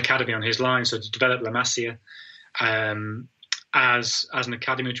academy on his line, so to develop La Masia as an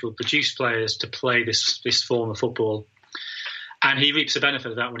academy which will produce players to play this form of football. And he reaps the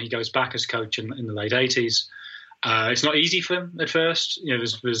benefit of that when he goes back as coach in the late 80s. It's not easy for him at first.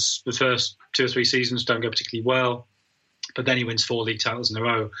 There's the first 2 or 3 seasons don't go particularly well, but then he wins 4 league titles in a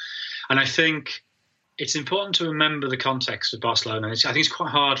row. And I think it's important to remember the context of Barcelona. I think it's quite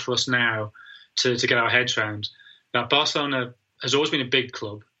hard for us now to get our heads around that Barcelona has always been a big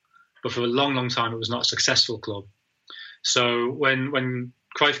club, but for a long, long time it was not a successful club. So when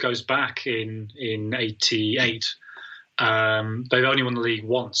Cruyff goes back in 88, they've only won the league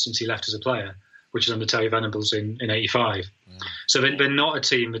once since he left as a player, which is under Terry Venables in 85. So they're not a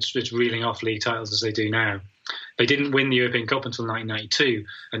team that's reeling off league titles as they do now. They didn't win the European Cup until 1992,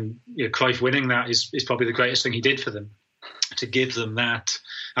 and Cruyff winning that is probably the greatest thing he did for them, to give them that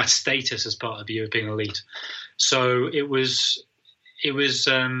status as part of the European elite. So it was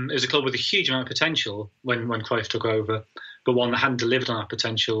a club with a huge amount of potential when Cruyff took over, but one that hadn't delivered on that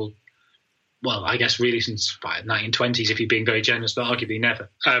potential. Well, I guess really since the 1920s, if you're being very generous, but arguably never.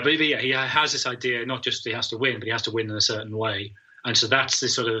 But yeah, he has this idea, not just he has to win, but he has to win in a certain way. And so that's the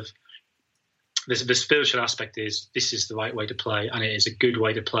sort of, the spiritual aspect is, this is the right way to play, and it is a good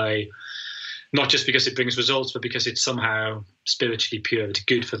way to play, not just because it brings results, but because it's somehow spiritually pure. It's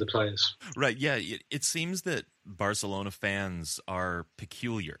good for the players. Right, yeah. It seems that Barcelona fans are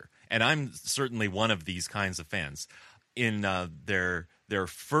peculiar, and I'm certainly one of these kinds of fans, in their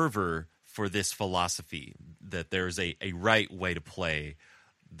fervor for this philosophy that there's a right way to play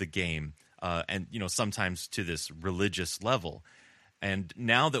the game, and sometimes to this religious level. And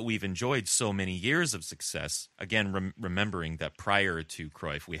now that we've enjoyed so many years of success, again, remembering that prior to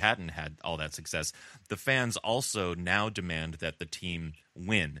Cruyff we hadn't had all that success, the fans also now demand that the team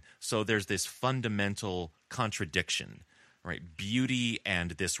win. So there's this fundamental contradiction, right? Beauty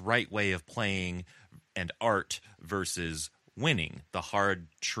and this right way of playing and art versus winning, the hard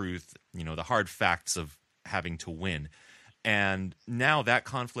truth, the hard facts of having to win. And now that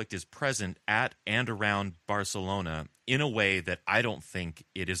conflict is present at and around Barcelona in a way that I don't think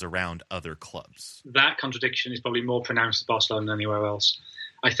it is around other clubs. That contradiction is probably more pronounced at Barcelona than anywhere else.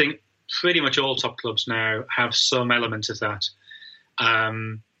 I think pretty much all top clubs now have some element of that.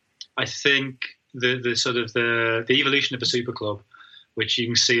 I think the sort of the evolution of the super club, which you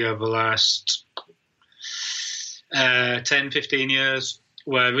can see over the last 10, 15 years,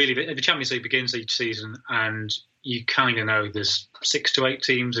 where really the Champions League begins each season and you kind of know there's 6 to 8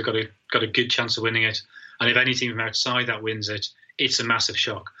 teams that got a good chance of winning it. And if any team from outside that wins it, it's a massive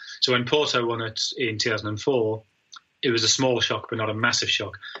shock. So when Porto won it in 2004, it was a small shock, but not a massive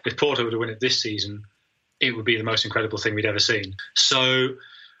shock. If Porto were to win it this season, it would be the most incredible thing we'd ever seen. So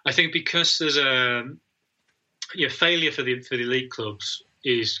I think because there's a failure for the elite clubs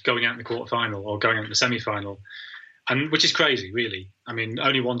is going out in the quarterfinal or going out in the semi-final, and which is crazy, really. I mean,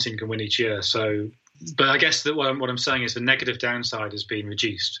 only one team can win each year. So, but I guess that what I'm saying is the negative downside has been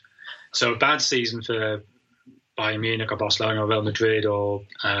reduced. So a bad season for Bayern Munich or Barcelona or Real Madrid or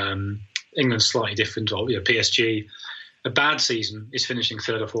England's slightly different, or PSG. A bad season is finishing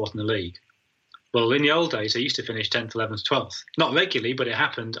 3rd or 4th in the league. Well, in the old days, they used to finish 10th, 11th, 12th. Not regularly, but it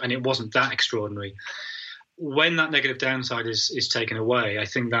happened, and it wasn't that extraordinary. When that negative downside is taken away, I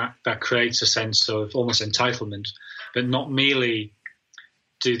think that creates a sense of almost entitlement, but not merely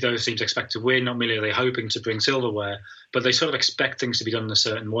do those teams expect to win, not merely are they hoping to bring silverware, but they sort of expect things to be done in a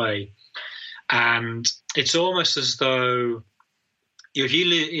certain way. And it's almost as though, if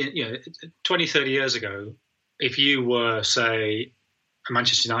you 20, 30 years ago, if you were, say, a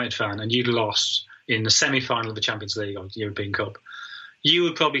Manchester United fan and you'd lost in the semi-final of the Champions League or the European Cup, you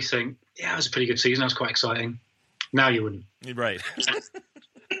would probably think, yeah, it was a pretty good season, that was quite exciting. Now you wouldn't. Right.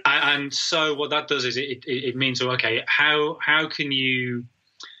 And so what that does is it means, okay, how can you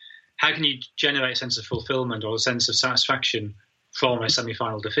generate a sense of fulfillment or a sense of satisfaction from a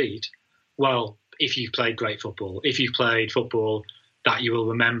semi-final defeat? Well, if you've played great football, if you've played football that you will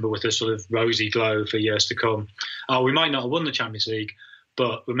remember with a sort of rosy glow for years to come. We might not have won the Champions League,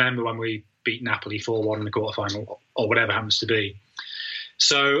 but remember when we beat Napoli 4-1 in the quarterfinal or whatever happens to be.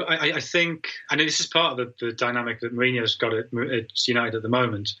 So I think, and this is part of the dynamic that Mourinho's got at United at the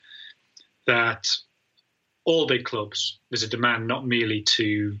moment, that all big clubs, there's a demand not merely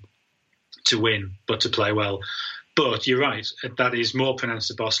to win, but to play well. But you're right, that is more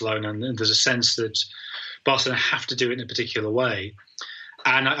pronounced at Barcelona, and there's a sense that Barcelona have to do it in a particular way.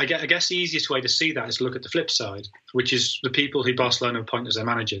 And I guess the easiest way to see that is to look at the flip side, which is the people who Barcelona appoint as their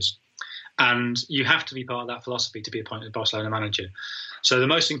managers. And you have to be part of that philosophy to be appointed Barcelona manager. So the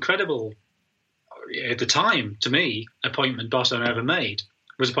most incredible, at the time, to me, appointment Barcelona ever made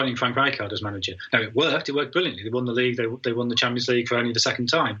was appointing Frank Rijkaard as manager. Now, it worked brilliantly. They won the league, they won the Champions League for only the second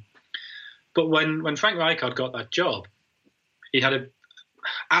time. But when Frank Rijkaard got that job, he had,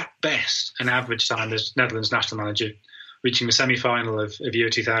 at best, an average time as Netherlands national manager, reaching the semi-final of year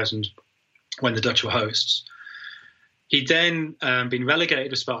 2000 when the Dutch were hosts. He'd then been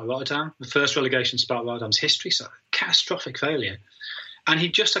relegated with Sparta Rotterdam, the first relegation in Sparta Rotterdam's history, so catastrophic failure. And he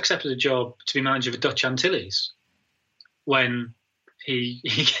just accepted a job to be manager of the Dutch Antilles when he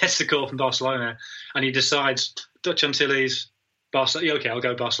gets the call from Barcelona and he decides, Dutch Antilles, Barcelona, okay, I'll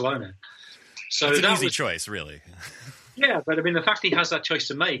go Barcelona. So it's an easy choice, really. Yeah, but I mean, the fact he has that choice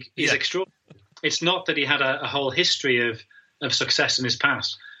to make is extraordinary. It's not that he had a whole history of success in his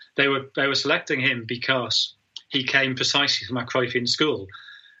past. They were selecting him because he came precisely from that Cruyffian school,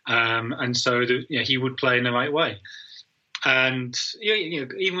 and so he would play in the right way. And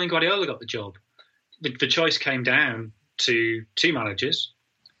even when Guardiola got the job, the choice came down to two managers,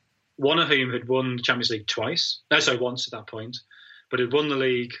 one of whom had won the Champions League once at that point, but had won the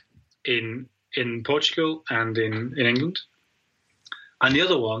league in Portugal and in England. And the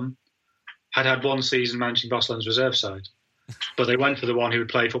other one had one season managing Barcelona's reserve side. But they went for the one who would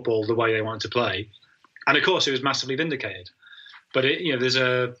play football the way they wanted to play. And of course, it was massively vindicated. But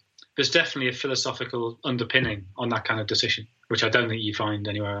there's definitely a philosophical underpinning on that kind of decision, which I don't think you find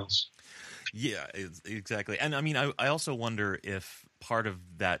anywhere else. Yeah, exactly. And I mean, I also wonder if part of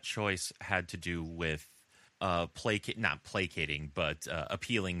that choice had to do with not placating, but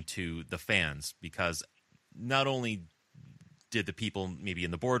appealing to the fans, because not only did the people maybe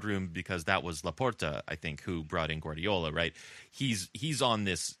in the boardroom, because that was Laporta, I think, who brought in Guardiola, right? He's on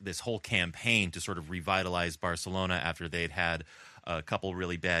this whole campaign to sort of revitalize Barcelona after they'd had a couple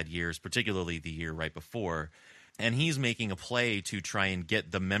really bad years, particularly the year right before. And he's making a play to try and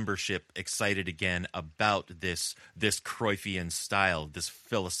get the membership excited again about this Cruyffian style, this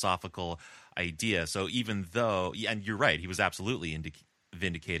philosophical idea. So even though, and you're right, he was absolutely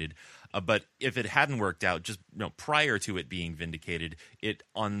vindicated. But if it hadn't worked out, just prior to it being vindicated, it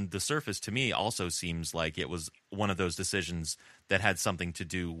on the surface to me also seems like it was one of those decisions that had something to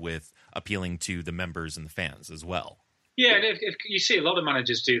do with appealing to the members and the fans as well. Yeah, and if you see a lot of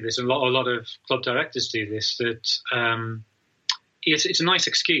managers do this, and a lot of club directors do this, that it's a nice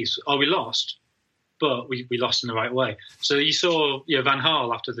excuse. Oh, we lost, but we lost in the right way. So you saw Van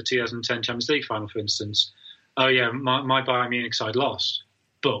Gaal after the 2010 Champions League final, for instance. Oh yeah, my Bayern Munich side lost,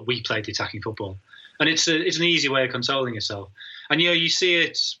 but we played the attacking football. And it's an easy way of consoling yourself. And you see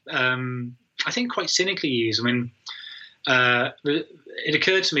it, I think, quite cynically used. I mean, it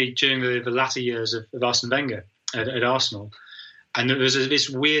occurred to me during the latter years of Arsene Wenger at Arsenal, and there was this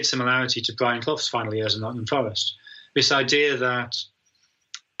weird similarity to Brian Clough's final years in Nottingham Forest. This idea that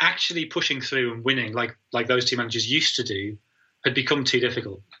actually pushing through and winning, like those two managers used to do, had become too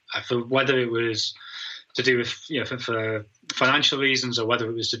difficult. For whether it was to do with for financial reasons, or whether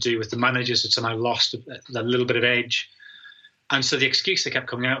it was to do with the managers had somehow lost a little bit of edge. And so the excuse they kept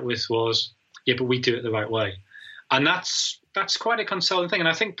coming out with was, yeah, but we do it the right way. And that's quite a consoling thing. And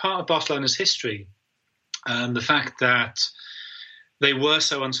I think part of Barcelona's history, the fact that they were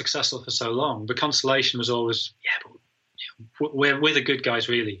so unsuccessful for so long, the consolation was always, yeah, but we're the good guys,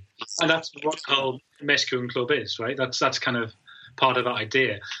 really. And that's what the whole Mezcum Club is, right? That's kind of part of that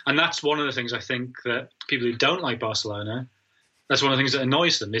idea. And that's one of the things I think that people who don't like Barcelona, that's one of the things that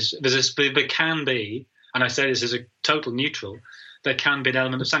annoys them, is there can be, and I say this as a total neutral, there can be an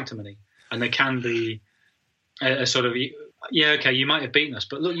element of sanctimony. And there can be a sort of, yeah, okay, you might have beaten us,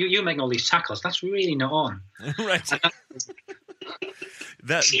 but look, you're making all these tackles. That's really not on. Right.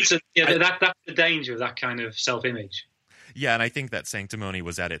 That's the danger of that kind of self-image. Yeah, and I think that sanctimony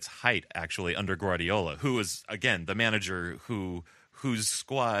was at its height, actually, under Guardiola, who was, again, the manager whose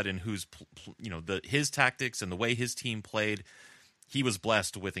squad and whose, his tactics and the way his team played, he was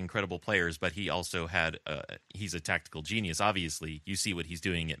blessed with incredible players, but he also had, he's a tactical genius. Obviously, you see what he's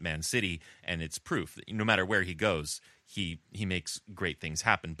doing at Man City, and it's proof that no matter where he goes, he makes great things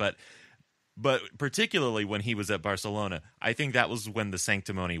happen. But particularly when he was at Barcelona, I think that was when the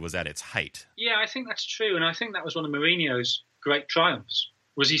sanctimony was at its height. Yeah, I think that's true, and I think that was one of Mourinho's great triumphs,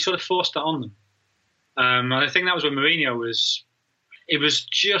 was he sort of forced that on them. And I think that was when Mourinho was... It was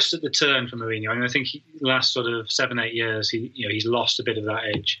just at the turn for Mourinho. I mean, I think the last sort of 7-8 years, he's lost a bit of that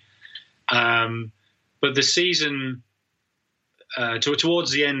edge. But the season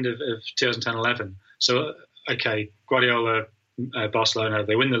towards the end of 2010-11, so okay, Guardiola, Barcelona,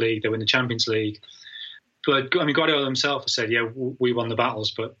 they win the league, they win the Champions League. But I mean, Guardiola himself has said, yeah, we won the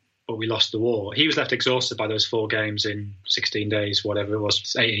battles, but we lost the war. He was left exhausted by those 4 games in 16 days, whatever it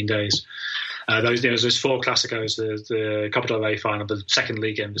was, 18 days. Those 4 Clásicos, the Copa del Rey final, the second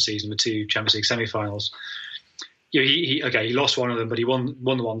league game of the season, the 2 Champions League semi-finals. He lost one of them, but he won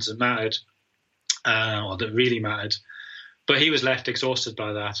the ones that mattered, or that really mattered. But he was left exhausted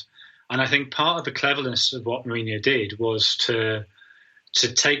by that. And I think part of the cleverness of what Mourinho did was to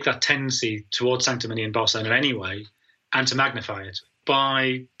take that tendency towards sanctimony in Barcelona anyway, and to magnify it.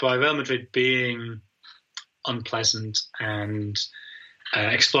 By Real Madrid being unpleasant and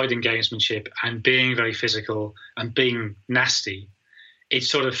exploiting gamesmanship and being very physical and being nasty, it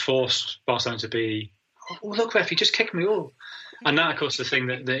sort of forced Barcelona to be, oh, look, ref, you just kicked me all. And that, of course, the thing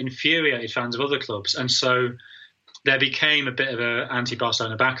that infuriated fans of other clubs. And so there became a bit of an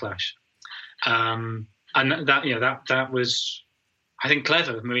anti-Barcelona backlash. And that was, I think,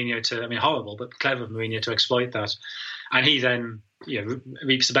 clever of Mourinho horrible, but clever of Mourinho to exploit that. And he then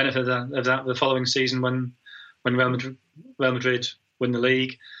reaps the benefit of that the following season when Real Madrid Real Madrid win the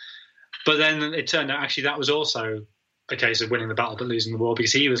league. But then it turned out actually that was also a case of winning the battle but losing the war,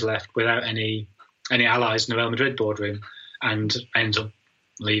 because he was left without any allies in the Real Madrid boardroom and ends up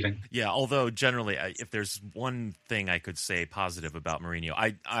leaving. Yeah, although generally, if there's one thing I could say positive about Mourinho,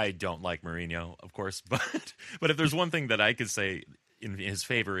 I don't like Mourinho, of course, but if there's one thing that I could say in his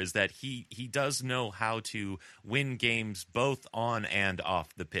favor is that he does know how to win games both on and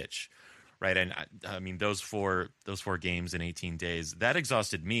off the pitch, right? And I mean those four games in 18 days, that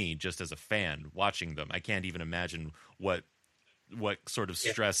exhausted me just as a fan watching them. I can't even imagine what sort of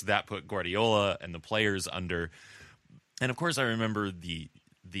stress that put Guardiola and the players under. And of course, I remember the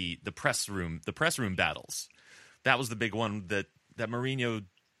press room battles. That was the big one that Mourinho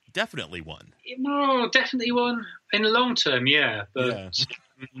definitely won. No, definitely won in the long term, yeah. But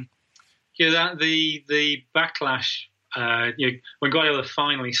that the backlash when Guardiola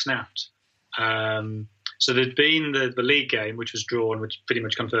finally snapped. So there'd been the league game, which was drawn, which pretty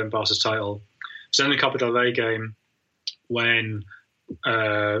much confirmed Barca's title. So then the Copa del Rey game, when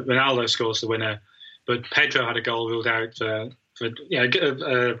Ronaldo scores the winner, but Pedro had a goal ruled out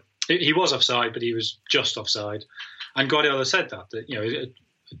he was offside, but he was just offside. And Guardiola said that a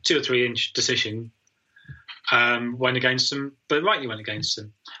 2 or 3 inch decision went against him, but rightly went against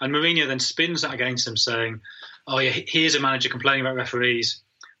him. And Mourinho then spins that against him, saying, "Oh yeah, here's a manager complaining about referees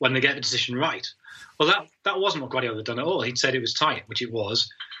when they get the decision right." Well, that wasn't what Guardiola had done at all. He'd said it was tight, which it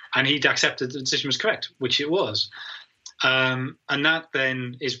was, and he'd accepted the decision was correct, which it was. And that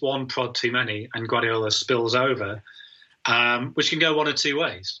then is one prod too many, and Guardiola spills over, which can go one of two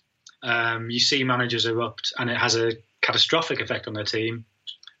ways. You see managers erupt, and it has a catastrophic effect on their team.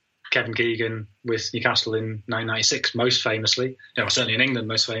 Kevin Keegan with Newcastle in 1996, most famously, certainly in England,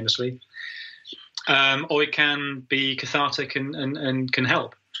 most famously. Or it can be cathartic and can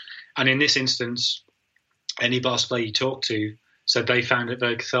help. And in this instance, any Barca player you talk to said they found it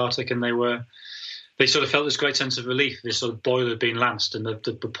very cathartic, and they sort of felt this great sense of relief. This sort of boil had been lanced, and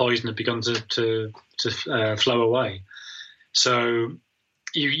the poison had begun to flow away. So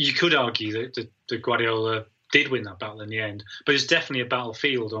you could argue that Guardiola did win that battle in the end, but it's definitely a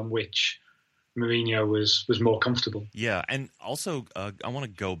battlefield on which Mourinho was more comfortable. Yeah, and also I want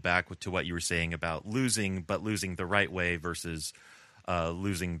to go back to what you were saying about losing, but losing the right way versus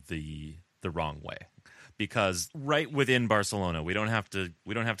losing the wrong way. Because right within Barcelona, we don't have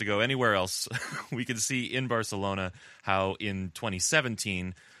to go anywhere else. We can see in Barcelona how in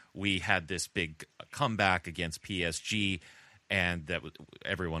 2017 we had this big comeback against PSG, and that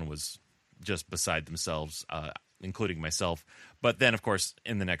everyone was just beside themselves, including myself. But then, of course,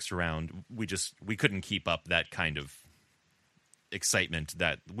 in the next round, we couldn't keep up that kind of excitement,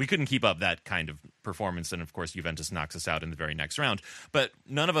 that we couldn't keep up that kind of performance. And of course, Juventus knocks us out in the very next round. But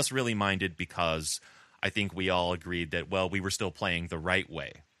none of us really minded, because I think we all agreed that, well, we were still playing the right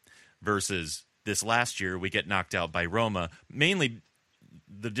way. Versus this last year, we get knocked out by Roma. Mainly,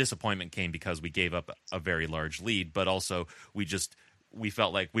 the disappointment came because we gave up a very large lead, but also we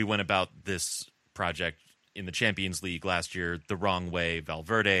felt like we went about this project in the Champions League last year the wrong way.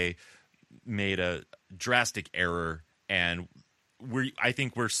 Valverde made a drastic error, and I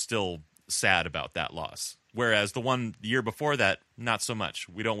think we're still sad about that loss. Whereas the year before that, not so much.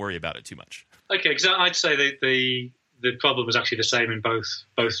 We don't worry about it too much. Okay, because I'd say that the problem was actually the same in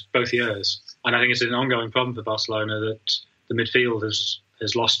both years, and I think it's an ongoing problem for Barcelona that the midfield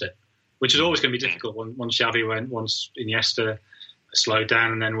has lost it, which is always going to be difficult. Once Xavi went, once Iniesta slowed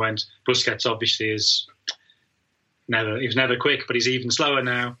down, and then went. Busquets obviously he was never quick, but he's even slower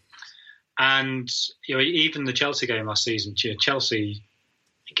now. And even the Chelsea game last season, Chelsea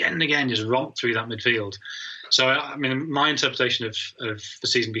again and again just romped through that midfield. So I mean, my interpretation of the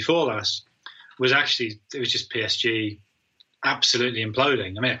season before last was actually it was just PSG absolutely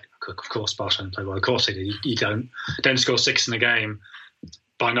imploding. I mean, of course Barcelona played well. Of course they did. You don't score 6 in a game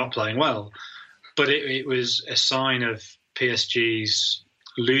by not playing well, but it was a sign of PSG's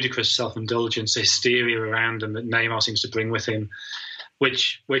ludicrous self-indulgence, hysteria around them that Neymar seems to bring with him,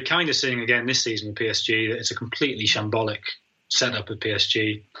 which we're kind of seeing again this season with PSG, that it's a completely shambolic setup of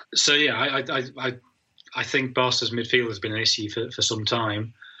PSG. So yeah, I think Barca's midfield has been an issue for some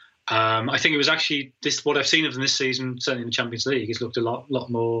time. I think it was actually what I've seen of them this season, certainly in the Champions League, it's looked a lot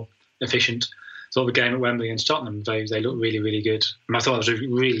more efficient. I thought the game at Wembley against Tottenham, they looked really, really good. And I thought it was a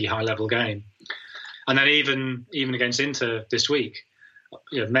really high-level game. And then even against Inter this week,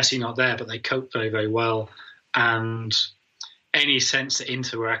 Messi not there, but they coped very, very well. And any sense that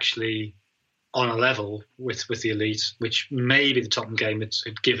Inter were actually on a level with the elite, which maybe the Tottenham game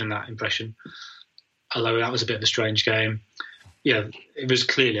had given that impression, although that was a bit of a strange game. It was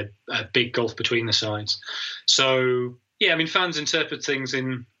clearly a big gulf between the sides. So Yeah, I mean, fans interpret things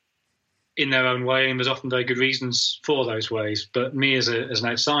in their own way, and there's often very good reasons for those ways. But me, as an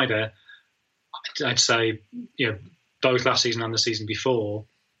outsider, I'd say, both last season and the season before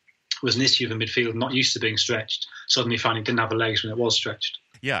was an issue of the midfield not used to being stretched, suddenly finding it didn't have the legs when it was stretched.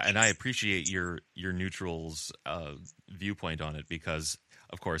 Yeah, and I appreciate your neutral's viewpoint on it because,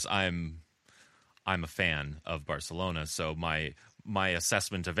 of course, I'm a fan of Barcelona, so my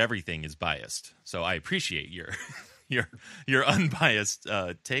assessment of everything is biased. So I appreciate your unbiased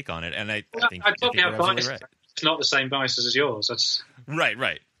take on it, and I think probably have bias. Right. It's not the same biases as yours. That's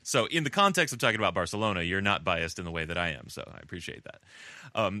right. So in the context of talking about Barcelona, you're not biased in the way that I am, so I appreciate that.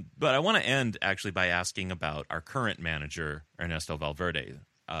 But I want to end actually by asking about our current manager, Ernesto Valverde.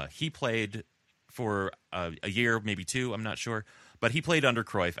 He played for a year, maybe two, I'm not sure, but he played under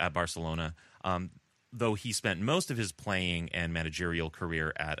Cruyff at Barcelona, though he spent most of his playing and managerial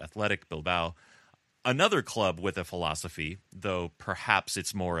career at Athletic Bilbao, another club with a philosophy, though perhaps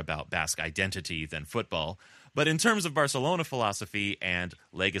it's more about Basque identity than football. But in terms of Barcelona philosophy and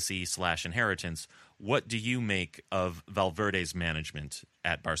legacy/inheritance, what do you make of Valverde's management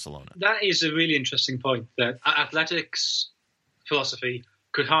at Barcelona? That is a really interesting point, that Athletic's philosophy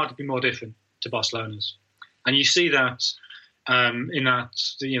could hardly be more different to Barcelona's. And you see that in that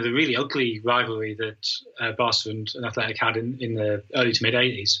the really ugly rivalry that Barca and Athletic had in the early to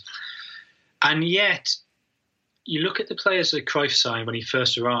mid-'80s. And yet, you look at the players that Cruyff signed when he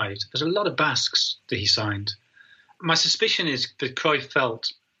first arrived, there's a lot of Basques that he signed. My suspicion is that Cruyff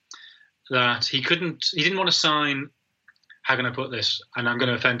felt that he didn't want to sign, how can I put this, and I'm going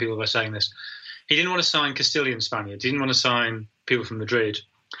to offend people by saying this, he didn't want to sign Castilian Spaniards, he didn't want to sign people from Madrid,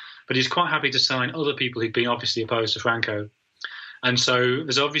 but he's quite happy to sign other people who'd been obviously opposed to Franco. And so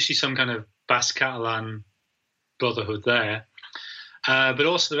there's obviously some kind of Basque-Catalan brotherhood there. But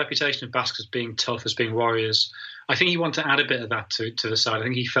also the reputation of Basques as being tough, as being warriors. I think he wanted to add a bit of that to the side. I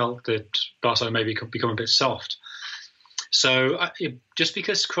think he felt that Barcelona maybe could become a bit soft. So just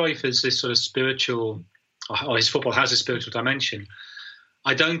because Cruyff is this sort of spiritual, or his football has a spiritual dimension,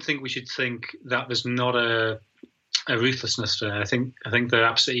 I don't think we should think that there's not a ruthlessness there. I think there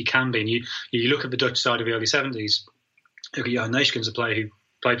absolutely can be. And you look at the Dutch side of the early 70s, look at Johan Neeskens, a player who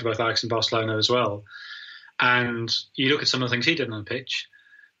played for both Ajax and Barcelona as well. And you look at some of the things he did on the pitch,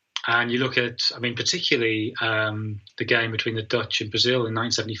 and you look at, I mean, particularly the game between the Dutch and Brazil in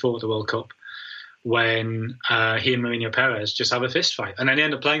 1974 at the World Cup, when he and Mourinho Perez just have a fist fight. And then they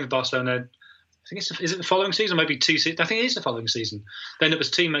end up playing with Barcelona, I think is it the following season, maybe 2 seasons? I think it is the following season. They end up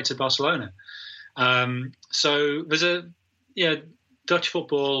as teammates at Barcelona. So there's Dutch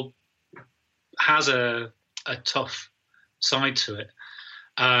football has a tough side to it.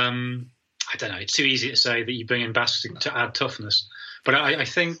 I don't know. It's too easy to say that you bring in Basques to add toughness, but I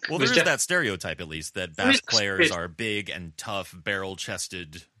think there is that stereotyp at least that Basque players are big and tough,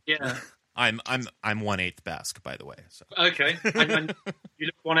 barrel-chested. Yeah, I'm 1/8 Basque, by the way. So. Okay, and you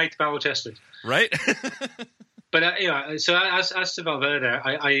look 1/8 barrel-chested, right? But so as to Valverde,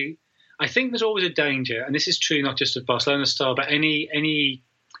 I think there's always a danger, and this is true not just of Barcelona style, but any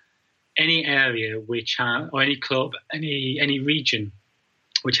area or any club, any region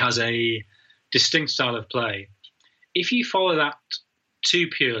which has a distinct style of play. If you follow that too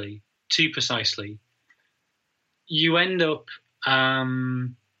purely, too precisely, you end up.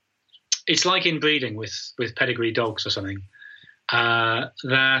 It's like inbreeding with pedigree dogs or something.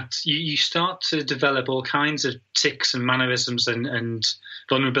 That you start to develop all kinds of tics and mannerisms and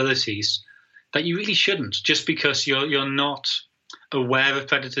vulnerabilities that you really shouldn't, just because you're not aware of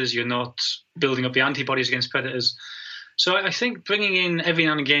predators, you're not building up the antibodies against predators. So I think bringing in every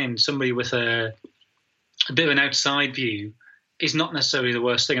now and again somebody with a bit of an outside view is not necessarily the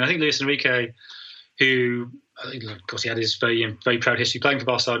worst thing. And I think Luis Enrique, who, of course, he had his very, very proud history playing for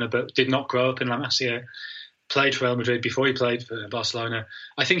Barcelona, but did not grow up in La Masia, played for Real Madrid before he played for Barcelona.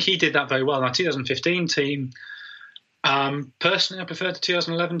 I think he did that very well. In our 2015 team, personally, I preferred the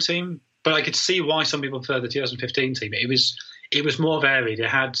 2011 team, but I could see why some people preferred the 2015 team. It was more varied. It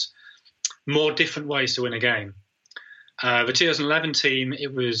had more different ways to win a game. The 2011 team,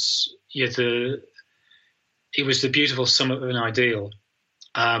 it was the beautiful sum of an ideal,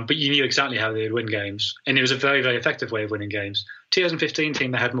 but you knew exactly how they would win games, and it was a very, very effective way of winning games. 2015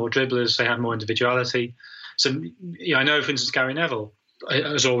 team, they had more dribblers, they had more individuality. So I know, for instance, Gary Neville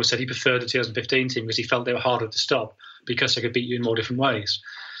has always said he preferred the 2015 team because he felt they were harder to stop because they could beat you in more different ways.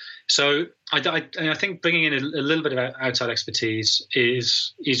 So I think bringing in a little bit of outside expertise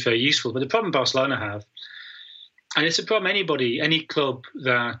is very useful. But the problem Barcelona have, and it's a problem any club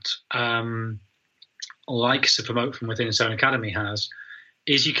that likes to promote from within its own academy has,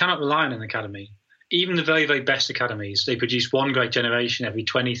 is you cannot rely on an academy. even the very, very best academies, they produce one great generation every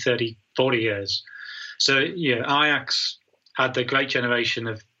 20, 30, 40 years. So, Ajax had the great generation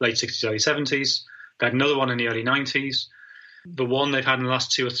of late 60s, early 70s. They had another one in the early 90s. The one they've had in the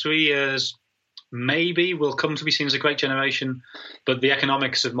last 2 or 3 years maybe will come to be seen as a great generation, but the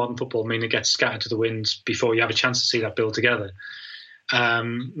economics of modern football mean it gets scattered to the winds before you have a chance to see that build together.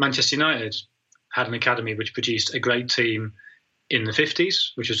 Manchester United had an academy which produced a great team in the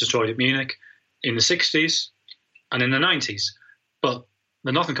 50s, which was destroyed at Munich, in the 60s, and in the 90s. But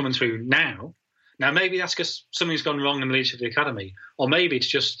there's nothing coming through now. Now, maybe that's because something's gone wrong in the leadership of the academy, or maybe it's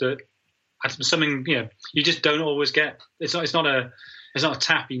just that something you just don't always get. It's not a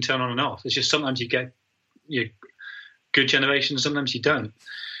tap you can turn on and off. It's just sometimes you get good generations, sometimes you don't.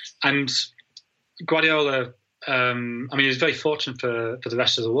 And Guardiola, he's very fortunate for the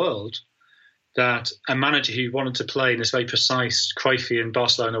rest of the world that a manager who wanted to play in this very precise Cruyffian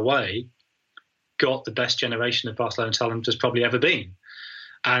Barcelona way got the best generation of Barcelona talent there's probably ever been.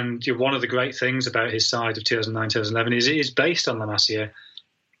 And one of the great things about his side of 2009, 2011 is it is based on La Masia.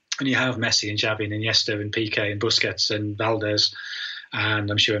 And you have Messi and Xavi and Iniesta and Piqué and Busquets and Valdez, and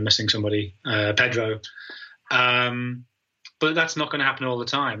I'm sure I'm missing somebody, Pedro. But that's not going to happen all the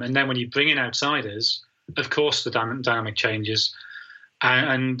time. And then when you bring in outsiders, of course the dynamic changes.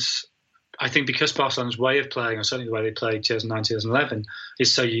 And I think because Barcelona's way of playing, or certainly the way they played 2009, 2011,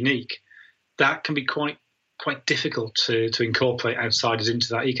 is so unique, that can be quite difficult to incorporate outsiders into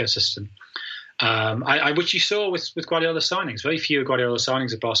that ecosystem. Which you saw with Guardiola's signings. Very few Guardiola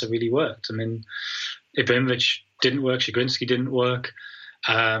signings at Barca really worked. I mean, Ibrahimovic didn't work, Shagrinsky didn't work.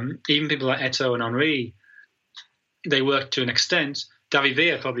 Even people like Eto'o and Henry, they worked to an extent. David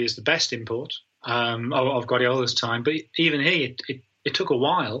Villa probably is the best import of Guardiola's time, but even it took a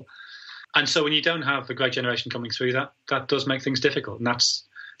while. And so when you don't have a great generation coming through, that does make things difficult. And that's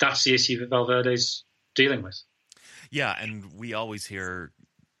the issue that Valverde's dealing with. Yeah, and we always hear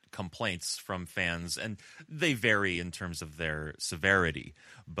complaints from fans, and they vary in terms of their severity,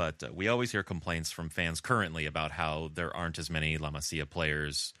 but we always hear complaints from fans currently about how there aren't as many La Masia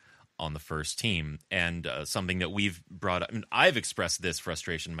players on the first team, and something that we've brought up. I mean, I've expressed this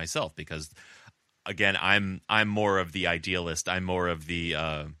frustration myself because, again, I'm more of the idealist. I'm more of the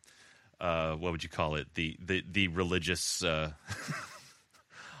what would you call it? The religious.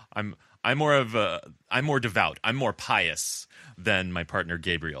 I'm more devout. I'm more pious than my partner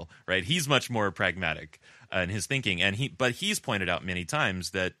Gabriel, right? He's much more pragmatic in his thinking, but he's pointed out many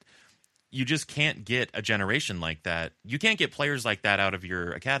times that you just can't get a generation like that. You can't get players like that out of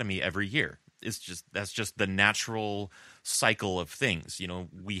your academy every year. That's just the natural cycle of things.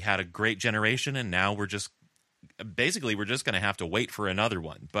 We had a great generation, and now we're just going to have to wait for another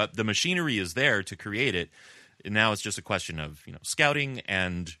one. But the machinery is there to create it. And now it's just a question of scouting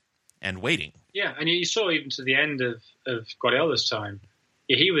and waiting. Yeah, and you saw even to the end of Guardiola's time,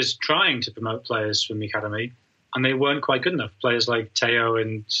 he was trying to promote players from the academy, and they weren't quite good enough. Players like Teo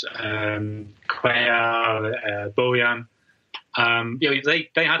and Cuellar, Bojan,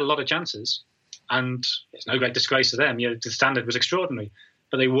 they had a lot of chances, and it's no great disgrace to them. The standard was extraordinary,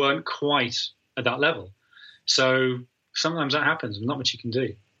 but they weren't quite at that level. So sometimes that happens, and not much you can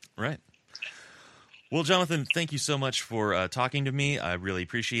do. Right. Well, Jonathan, thank you so much for talking to me. I really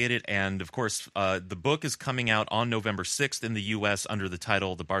appreciate it. And, of course, the book is coming out on November 6th in the U.S. under the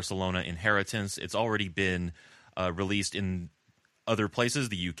title The Barcelona Inheritance. It's already been released in other places,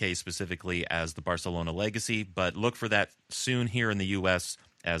 the UK specifically, as The Barcelona Legacy. But look for that soon here in the U.S.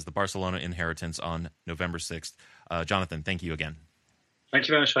 as The Barcelona Inheritance on November 6th. Jonathan, thank you again. Thank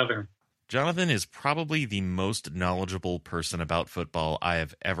you very much for having me. Jonathan is probably the most knowledgeable person about football I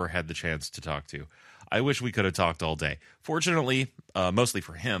have ever had the chance to talk to. I wish we could have talked all day. Fortunately, mostly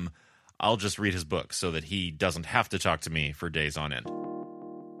for him, I'll just read his book so that he doesn't have to talk to me for days on end.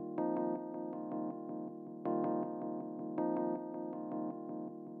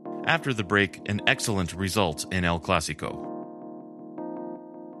 After the break, an excellent result in El Clásico.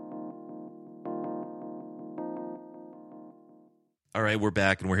 All right, we're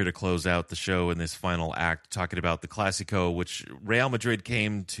back, and we're here to close out the show in this final act, talking about the Clásico, which Real Madrid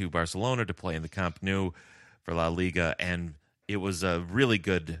came to Barcelona to play in the Camp Nou for La Liga, and it was a really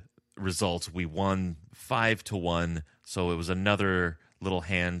good result. We won 5-1, so it was another little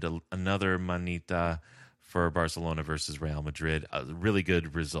hand, another manita for Barcelona versus Real Madrid. A really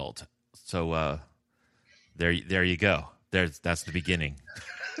good result. So there you go. That's the beginning.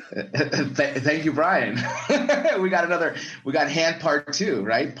 Thank you, Brian. we got hand part 2,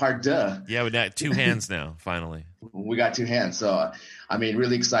 right? Part 2. Yeah, we got 2 hands now, finally. We got 2 hands. So,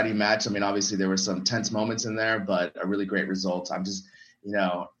 really exciting match. Obviously there were some tense moments in there, but a really great result. I'm just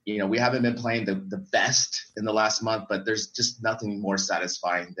we haven't been playing the best in the last month, but there's just nothing more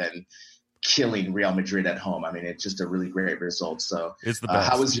satisfying than killing Real Madrid at home. I mean, it's just a really great result. So it's the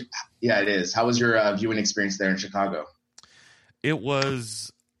best. It is. How was your viewing experience there in Chicago? It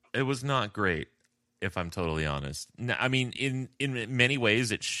was not great, if I'm totally honest. I mean, in many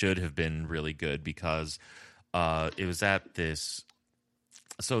ways, it should have been really good because it was at this.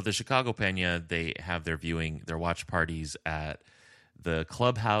 So the Chicago Peña, they have their watch parties at the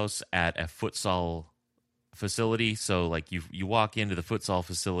clubhouse at a futsal facility. So like you walk into the futsal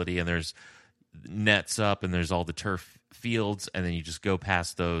facility and there's nets up and there's all the turf fields, and then you just go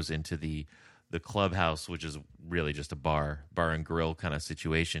past those into the clubhouse, which is really just a bar and grill kind of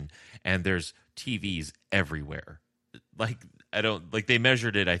situation. And there's TVs everywhere. They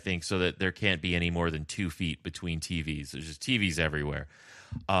measured it, I think, so that there can't be any more than 2 feet between TVs. There's just TVs everywhere.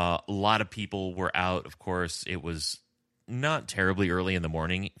 A lot of people were out. Of course, it was not terribly early in the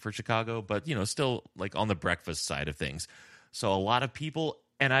morning for Chicago, but still like on the breakfast side of things. So a lot of people,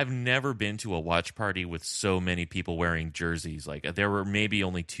 and I've never been to a watch party with so many people wearing jerseys. Like there were maybe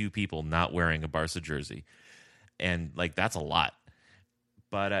only 2 people not wearing a Barca jersey, and like that's a lot.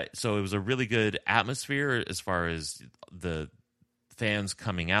 But so it was a really good atmosphere as far as the fans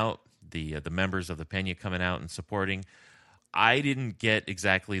coming out, the members of the Peña coming out and supporting. I didn't get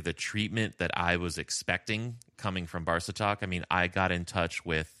exactly the treatment that I was expecting coming from Barca Talk. I mean, I got in touch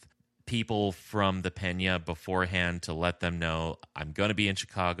with people from the Peña beforehand to let them know I'm going to be in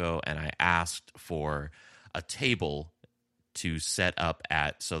Chicago, and I asked for a table to set up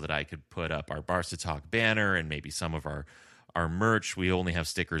at so that I could put up our Barca Talk banner and maybe some of our merch. We only have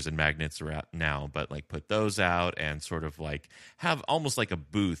stickers and magnets now, but like put those out and sort of like have almost like a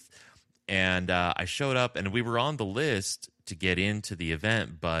booth. And I showed up, and we were on the list to get into the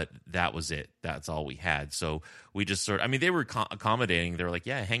event, but that was it. That's all we had. So we just they were accommodating. They were like,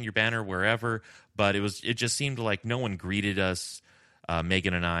 yeah, hang your banner wherever. But it just seemed like no one greeted us,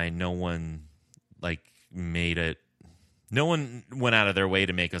 Megan and I. No one no one went out of their way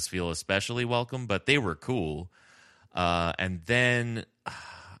to make us feel especially welcome, but they were cool. And then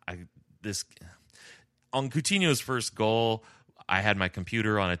on Coutinho's first goal, I had my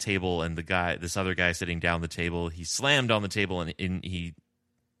computer on a table, and this other guy sitting down the table, he slammed on the table and he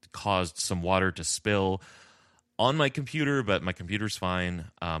caused some water to spill on my computer, but my computer's fine.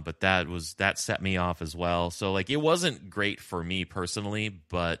 But that set me off as well. So like it wasn't great for me personally,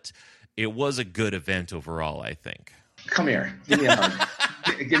 but it was a good event overall, I think. Come here. Give me a hug.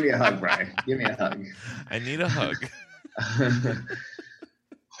 Give me a hug, Brian. Give me a hug. I need a hug.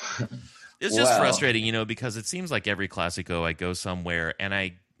 It's just frustrating, because it seems like every Classico I go somewhere and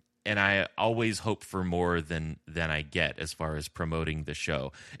I always hope for more than I get as far as promoting the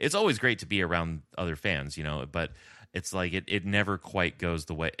show. It's always great to be around other fans, but it's like it never quite goes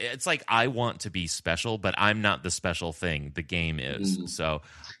the way. It's like I want to be special, but I'm not the special thing. The game is. So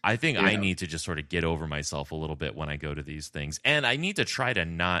I think I need to just sort of get over myself a little bit when I go to these things. And I need to try to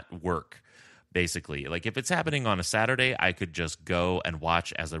not work. Basically, like if it's happening on a Saturday, I could just go and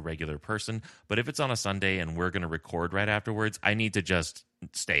watch as a regular person. But if it's on a Sunday and we're going to record right afterwards, I need to just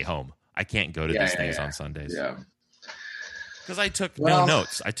stay home. I can't go to these things on Sundays. Yeah. Because I took no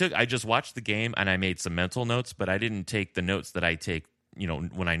notes. I just watched the game and I made some mental notes, but I didn't take the notes that I take,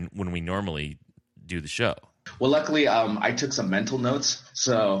 when we normally do the show. Well, luckily, I took some mental notes,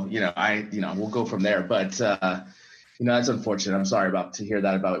 so we'll go from there. But that's unfortunate. I'm sorry to hear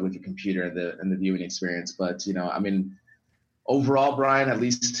that about it with your computer and the viewing experience. But, overall, Brian, at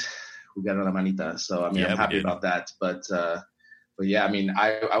least we got another manita. So, I'm happy about that. But yeah,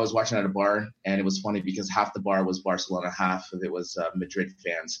 I was watching at a bar, and it was funny because half the bar was Barcelona, half of it was Madrid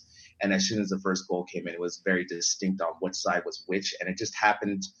fans. And as soon as the first goal came in, it was very distinct on which side was which. And it just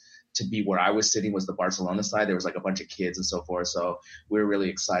happened to be where I was sitting was the Barcelona side. There was like a bunch of kids and so forth. So we were really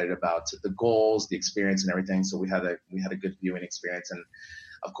excited about the goals, the experience and everything. So we had a good viewing experience. And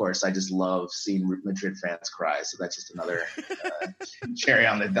of course, I just love seeing Madrid fans cry. So that's just another cherry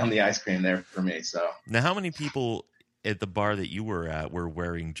on the ice cream there for me. So now, how many people at the bar that you were at were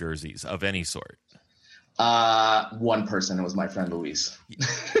wearing jerseys of any sort? One person. It was my friend Luis.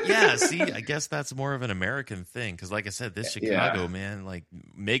 Yeah, see, I guess that's more of an American thing because, like I said, this Chicago man, like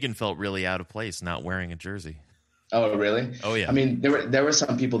Megan felt really out of place not wearing a jersey. Oh, really? Oh, yeah. There were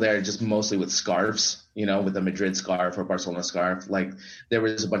some people there just mostly with scarves, with a Madrid scarf or Barcelona scarf. Like there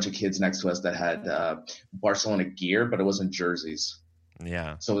was a bunch of kids next to us that had Barcelona gear, but it wasn't jerseys.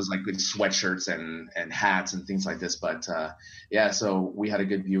 Yeah. So it was like good sweatshirts and hats and things like this. But so we had a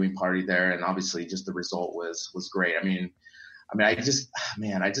good viewing party there, and obviously just the result was great. I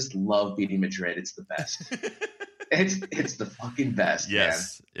just love beating Madrid. It's the best. It's the fucking best.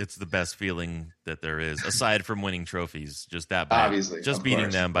 Yes, man. It's the best feeling that there is, aside from winning trophies. Just that, obviously, just beating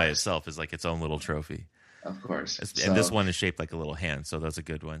them by itself is like its own little trophy. Of course. And this one is shaped like a little hand, so that's a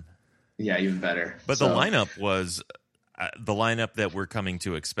good one. Yeah, even better. But the lineup was the lineup that we're coming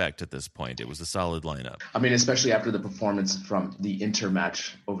to expect at this point. It was a solid lineup. I mean, especially after the performance from the Inter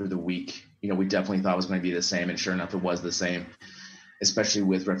match over the week, we definitely thought it was going to be the same, and sure enough, it was the same, especially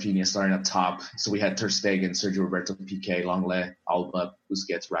with Rafinha starting up top. So we had Ter Stegen, Sergio Roberto, Piqué, Lenglet, Alba,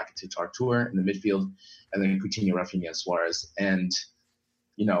 Busquets, Rakitic, Artur in the midfield, and then Coutinho, Rafinha, Suarez. And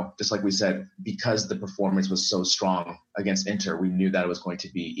just like we said, because the performance was so strong against Inter, we knew that it was going to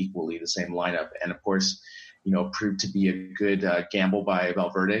be equally the same lineup. And of course, proved to be a good gamble by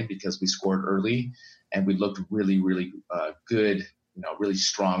Valverde because we scored early and we looked really, really good, really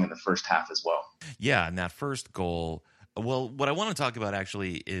strong in the first half as well. Yeah, and that first goal, well, what I want to talk about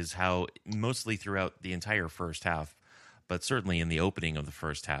actually is how mostly throughout the entire first half, but certainly in the opening of the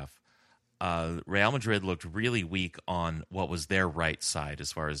first half, Real Madrid looked really weak on what was their right side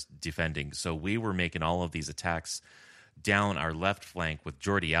as far as defending. So we were making all of these attacks down our left flank with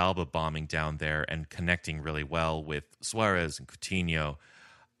Jordi Alba bombing down there and connecting really well with Suarez and Coutinho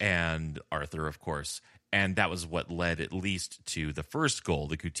and Arthur, of course. And that was what led at least to the first goal,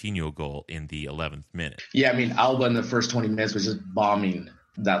 the Coutinho goal in the 11th minute. Yeah, I mean, Alba in the first 20 minutes was just bombing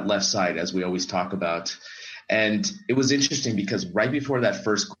that left side, as we always talk about. And it was interesting because right before that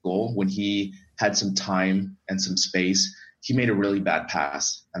first goal, when he had some time and some space, he made a really bad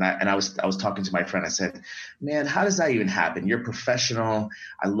pass. And I was talking to my friend. I said, man, how does that even happen? You're professional.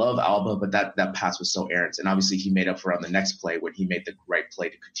 I love Alba, but that pass was so errant. And obviously he made up for it on the next play when he made the right play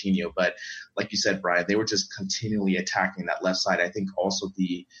to Coutinho. But like you said, Brian, they were just continually attacking that left side. I think also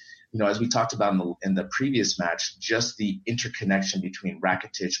as we talked about in the previous match, just the interconnection between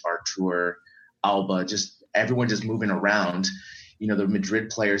Rakitic, Artur, Alba, just everyone just moving around. The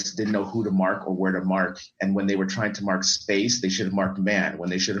Madrid players didn't know who to mark or where to mark. And when they were trying to mark space, they should have marked man. When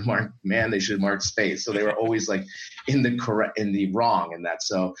they should have marked man, they should have marked space. So they were always like in the wrong in that.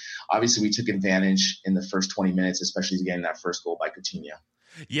 So obviously we took advantage in the first 20 minutes, especially getting that first goal by Coutinho.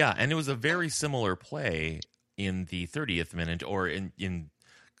 Yeah, and it was a very similar play in the 30th minute, or in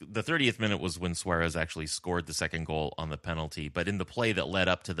the 30th minute was when Suarez actually scored the second goal on the penalty. But in the play that led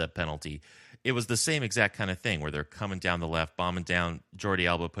up to the penalty, it was the same exact kind of thing where they're coming down the left, bombing down. Jordi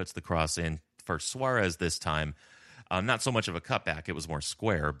Alba puts the cross in for Suarez this time. Not so much of a cutback. It was more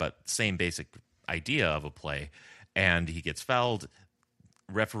square, but same basic idea of a play. And he gets fouled.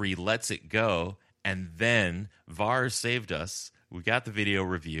 Referee lets it go. And then VAR saved us. We got the video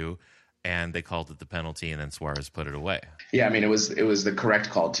review. And they called it the penalty, and then Suarez put it away. Yeah, I mean, it was the correct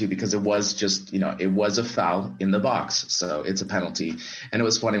call, too, because it was just, it was a foul in the box. So it's a penalty. And it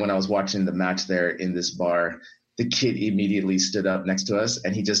was funny when I was watching the match there in this bar, the kid immediately stood up next to us,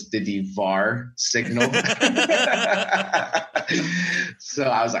 and he just did the VAR signal. So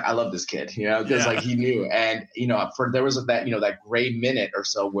I was like, I love this kid, because like he knew. And, there was that gray minute or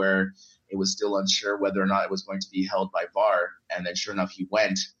so where it was still unsure whether or not it was going to be held by VAR. And then sure enough, he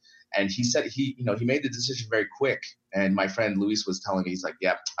went. And he said he made the decision very quick. And my friend Luis was telling me, he's like,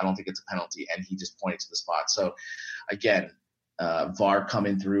 yeah, I don't think it's a penalty. And he just pointed to the spot. So again, VAR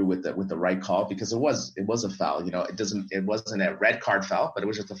coming through with the right call, because it was a foul. It wasn't a red card foul, but it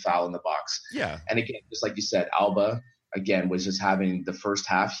was just a foul in the box. Yeah. And again, just like you said, Alba again was just having the first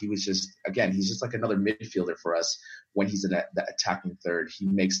half. He was just, again, he's just like another midfielder for us when he's in the attacking third. He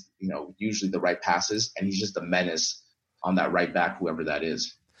makes usually the right passes, and he's just a menace on that right back, whoever that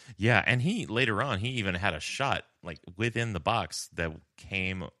is. Yeah, and he later on, he even had a shot like within the box that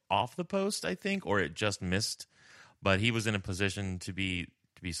came off the post, I think, or it just missed. But he was in a position to be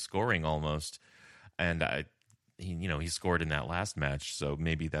scoring almost, and he scored in that last match. So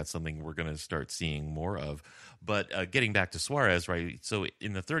maybe that's something we're going to start seeing more of. But getting back to Suarez, right? So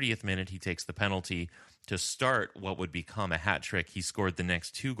in the 30th minute, he takes the penalty to start what would become a hat trick. He scored the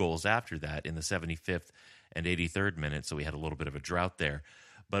next two goals after that in the 75th and 83rd minute. So we had a little bit of a drought there.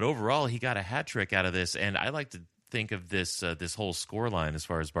 But overall, he got a hat trick out of this, and I like to think of this whole scoreline as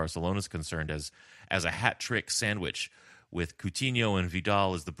far as Barcelona is concerned as a hat trick sandwich, with Coutinho and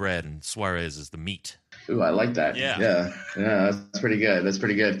Vidal as the bread and Suarez as the meat. Ooh, I like that. Yeah, that's pretty good.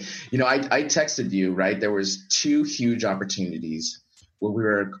 I texted you, right? There was two huge opportunities where we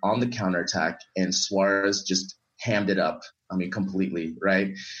were on the counterattack, and Suarez just hammed it up. I mean, completely,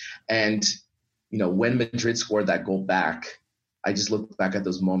 right? And when Madrid scored that goal back, I just look back at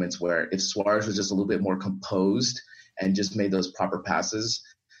those moments where if Suarez was just a little bit more composed and just made those proper passes,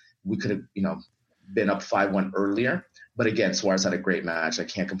 we could have, been up 5-1 earlier. But again, Suarez had a great match. I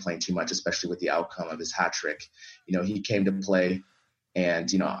can't complain too much, especially with the outcome of his hat trick. He came to play.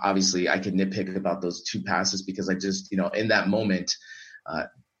 And, obviously I could nitpick about those 2 passes because I just, in that moment,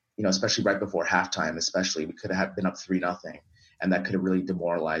 especially right before halftime, we could have been up 3-0. And that could have really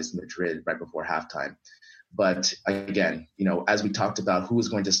demoralized Madrid right before halftime. But again, as we talked about who was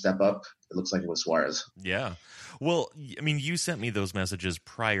going to step up, it looks like it was Suarez. Yeah. Well, I mean, you sent me those messages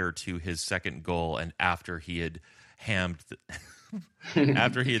prior to his second goal and after he had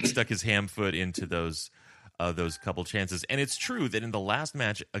after he had stuck his ham foot into those couple chances. And it's true that in the last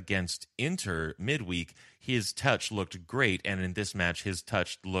match against Inter midweek, his touch looked great. And in this match, his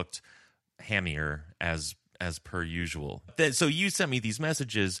touch looked hammier as per usual. So you sent me these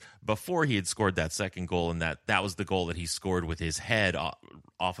messages before he had scored that second goal, and that was the goal that he scored with his head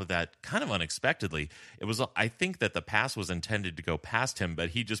off of that kind of unexpectedly. I think that the pass was intended to go past him, but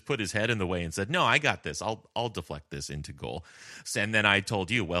he just put his head in the way and said, "No, I got this. I'll deflect this into goal." And then I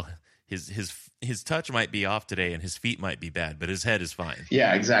told you, well, his touch might be off today and his feet might be bad, but his head is fine.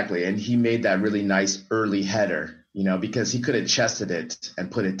 Yeah, exactly. And he made that really nice early header, because he could have chested it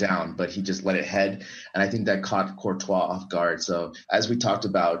and put it down, but he just let it head. And I think that caught Courtois off guard. So as we talked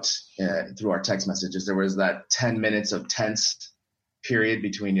about through our text messages, there was that 10 minutes of tense period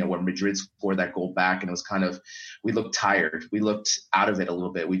between, when Madrid scored that goal back, and it was kind of, we looked tired. We looked out of it a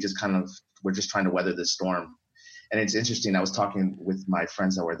little bit. We're just trying to weather the storm. And it's interesting. I was talking with my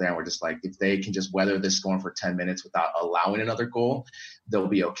friends that were there, and we're just like, if they can just weather this storm for 10 minutes without allowing another goal, they'll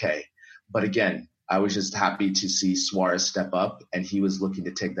be okay. But again, I was just happy to see Suarez step up, and he was looking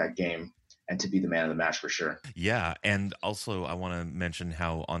to take that game and to be the man of the match for sure. Yeah, and also I want to mention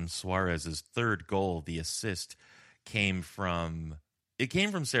how on Suarez's third goal, the assist came from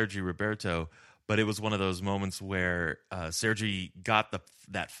Sergi Roberto, but it was one of those moments where Sergi got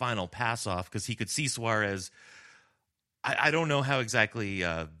that final pass off because he could see Suarez. I don't know how exactly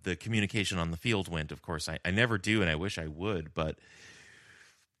the communication on the field went. Of course, I never do, and I wish I would, but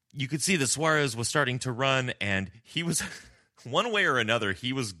you could see that Suarez was starting to run, and he was, one way or another,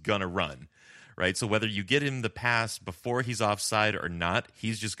 he was going to run, right? So whether you get him the pass before he's offside or not,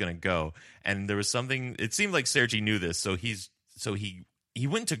 he's just going to go. And there was something, it seemed like Sergi knew this, so he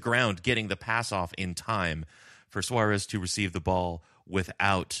went to ground getting the pass off in time for Suarez to receive the ball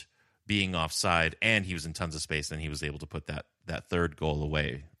without being offside, and he was in tons of space, and he was able to put that third goal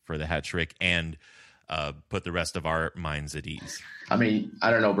away for the hat trick and put the rest of our minds at ease. I mean,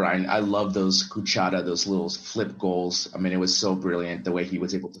 I don't know, Brian. I love those Cuchara, those little flip goals. I mean, it was so brilliant the way he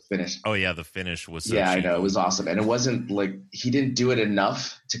was able to finish. Oh, yeah, the finish was so cheap. I know. It was awesome. And it wasn't like he didn't do it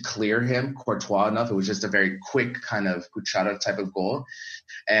enough to clear him, Courtois enough. It was just a very quick kind of Cuchara type of goal.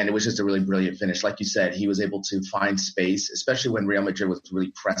 And it was just a really brilliant finish. Like you said, he was able to find space, especially when Real Madrid was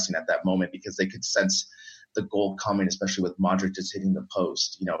really pressing at that moment because they could sense the goal coming, especially with Modric just hitting the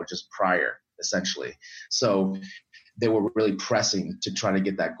post, just prior, essentially. So they were really pressing to try to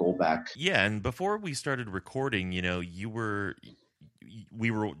get that goal back. Yeah, and before we started recording,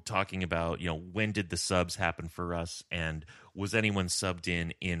 we were talking about, when did the subs happen for us, and was anyone subbed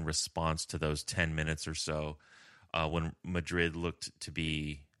in response to those 10 minutes or so when Madrid looked to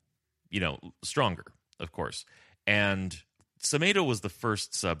be, stronger, of course. And Semedo was the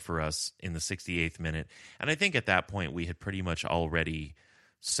first sub for us in the 68th minute, and I think at that point we had pretty much already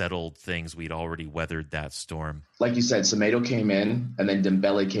settled things. We'd already weathered that storm. Like you said, Semedo came in, and then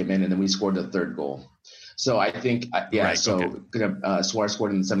Dembele came in, and then we scored the third goal. So I think, Suarez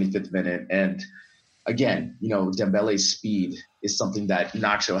scored in the 75th minute. And again, Dembele's speed is something that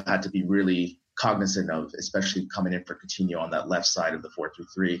Nacho had to be really cognizant of, especially coming in for Coutinho on that left side of the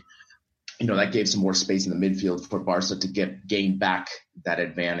 4-3-3. That gave some more space in the midfield for Barca to gain back that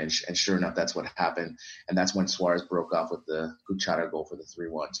advantage. And sure enough, that's what happened. And that's when Suarez broke off with the Cuchara goal for the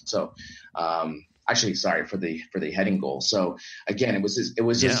 3-1. So, for the heading goal. So again,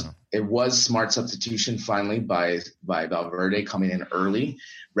 it was smart substitution finally by Valverde coming in early,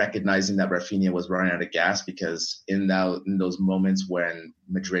 recognizing that Rafinha was running out of gas, because in those moments when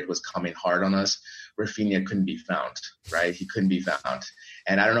Madrid was coming hard on us, Rafinha couldn't be found, right? He couldn't be found.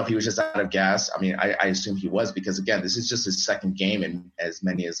 And I don't know if he was just out of gas. I mean, I assume he was, because again, this is just his second game in as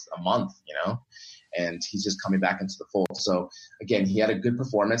many as a month, and he's just coming back into the fold. So again, he had a good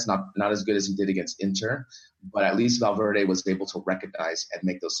performance, not as good as he did against Inter, but at least Valverde was able to recognize and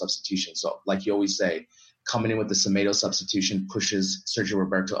make those substitutions. So like you always say, coming in with the Semedo substitution pushes Sergio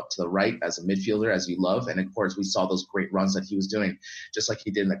Roberto up to the right as a midfielder, as you love. And of course, we saw those great runs that he was doing, just like he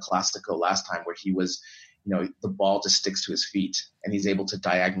did in the Clásico last time, where he was, the ball just sticks to his feet and he's able to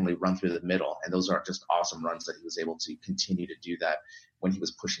diagonally run through the middle. And those are just awesome runs that he was able to continue to do that when he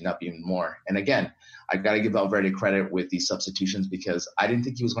was pushing up even more. And again, I got to give Valverde credit with these substitutions because I didn't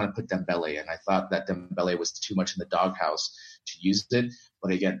think he was going to put Dembele in. I thought that Dembele was too much in the doghouse to use it.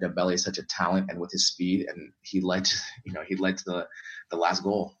 But again, Dembele is such a talent, and with his speed, and he led to the last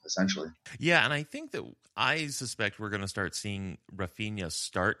goal essentially. Yeah, and I think that I suspect we're going to start seeing Rafinha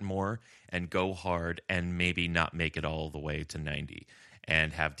start more and go hard, and maybe not make it all the way to 90,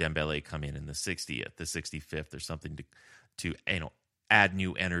 and have Dembele come in the 60th, the 65th, or something to add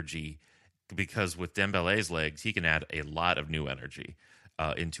new energy. Because with Dembele's legs, he can add a lot of new energy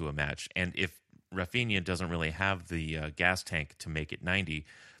into a match, and if Rafinha doesn't really have the gas tank to make it 90,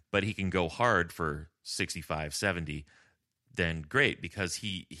 but he can go hard for 65, 70, then great, because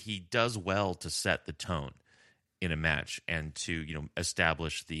he does well to set the tone in a match and to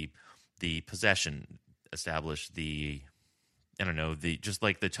establish the possession, establish the just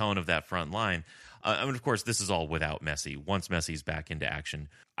like the tone of that front line. I mean, of course, this is all without Messi. Once Messi's back into action,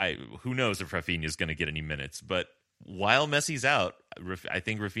 who knows if Rafinha is going to get any minutes, but while Messi's out, I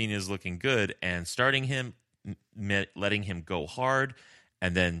think Rafinha is looking good, and starting him, letting him go hard,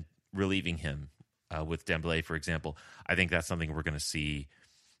 and then relieving him with Dembele, for example. I think that's something we're going to see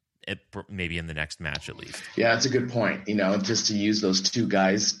maybe in the next match at least. Yeah, that's a good point. Just to use those two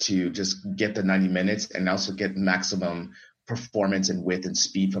guys to just get the 90 minutes and also get maximum performance and width and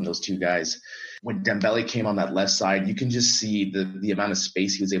speed from those two guys. When Dembele came on that left side, you can just see the amount of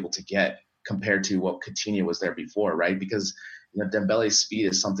space he was able to get compared to what Coutinho was there before, right? Because Dembele's speed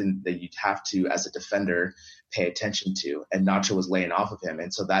is something that you'd have to, as a defender, pay attention to. And Nacho was laying off of him.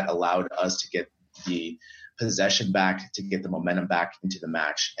 And so that allowed us to get the possession back, to get the momentum back into the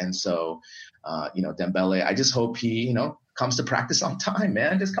match. And so, Dembele, I just hope he, comes to practice on time,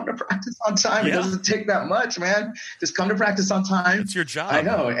 man. Just come to practice on time. Yeah. It doesn't take that much, man. Just come to practice on time. It's your job. I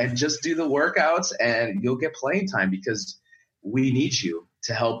know. And just do the workouts and you'll get playing time, because we need you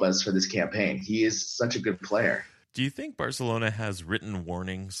to help us for this campaign. He is such a good player. Do you think Barcelona has written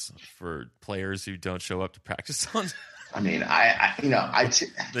warnings for players who don't show up to practice on? I mean,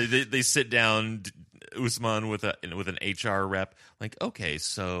 they sit down, Usman, with an HR rep, like, okay,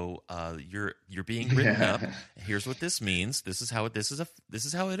 so you're being written up. Here's what this means. This is how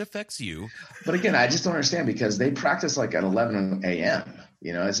it affects you. But again, I just don't understand, because they practice like at 11 a.m.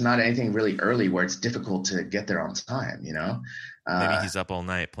 It's not anything really early where it's difficult to get there on time. Maybe he's up all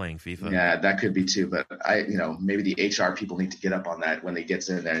night playing FIFA. Yeah, that could be too. But maybe the HR people need to get up on that when they get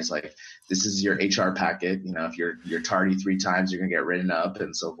in there. It's like, this is your HR packet. If you're tardy 3 times, you're gonna get written up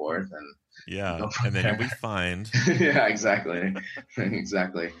and so forth. And yeah, and then you'll be fined. Yeah, exactly.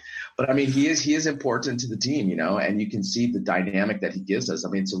 Exactly. But I mean, he is important to the team, and you can see the dynamic that he gives us. I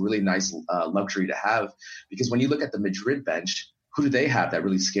mean, it's a really nice luxury to have, because when you look at the Madrid bench, who do they have that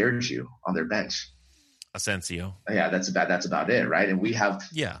really scares you on their bench? Asensio. Yeah, that's about it, right? And we have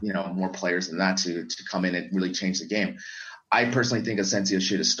more players than that to come in and really change the game. I personally think Asensio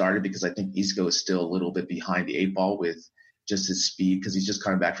should have started, because I think Isco is still a little bit behind the 8 ball with just his speed, because he's just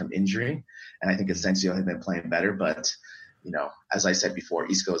coming back from injury. And I think Asensio had been playing better. But, as I said before,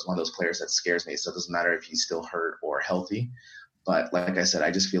 Isco is one of those players that scares me. So it doesn't matter if he's still hurt or healthy. But like I said, I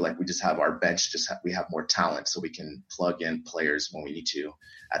just feel like we just have our bench, we have more talent, so we can plug in players when we need to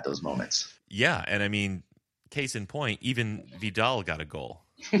at those moments. Yeah, and I mean, case in point, even Vidal got a goal.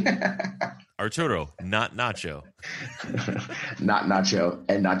 Arturo, not Nacho. Not Nacho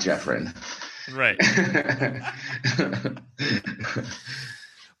and not Jeffrin. Right.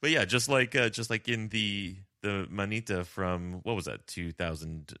 But yeah, just like in the Manita from, what was that,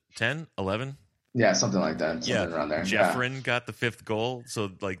 2010, 11? Yeah, something like that. Something around there. Jeffrin got the 5th goal. So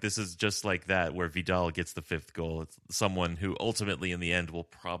this is just like that, where Vidal gets the 5th goal. It's someone who ultimately in the end will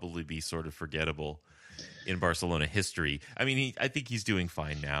probably be sort of forgettable in Barcelona history. I mean, I think he's doing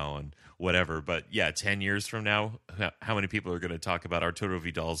fine now and whatever. But yeah, 10 years from now, how many people are going to talk about Arturo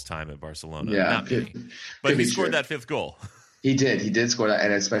Vidal's time at Barcelona? Yeah, not many. But he scored that 5th goal. He did score that,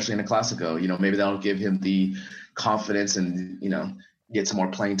 and especially in a Clásico. Maybe that'll give him the confidence and, get some more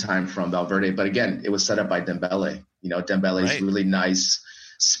playing time from Valverde. But again, it was set up by Dembele. Dembele's really nice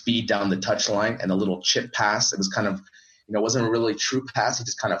speed down the touchline and a little chip pass. It was kind of, it wasn't a really true pass. He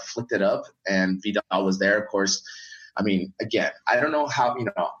just kind of flicked it up, and Vidal was there. Of course, I mean, again, I don't know how, I'm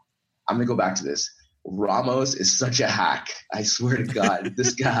going to go back to this. Ramos is such a hack. I swear to God,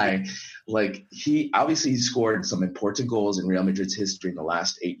 this guy, he obviously scored some important goals in Real Madrid's history in the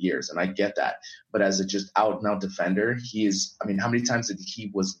last 8 years, and I get that. But as a just out and out defender, how many times did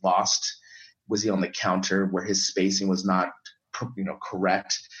he was lost? Was he on the counter where his spacing was not,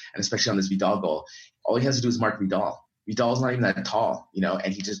 correct? And especially on this Vidal goal, all he has to do is mark Vidal. Vidal's not even that tall,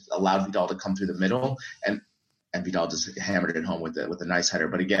 and he just allowed Vidal to come through the middle. And and Vidal just hammered it home with a nice header.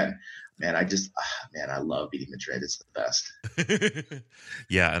 But again, man, I love beating Madrid. It's the best.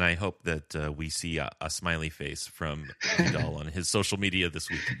 Yeah, and I hope that we see a smiley face from Vidal on his social media this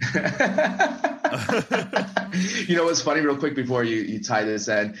week. You know what's funny, real quick before you tie this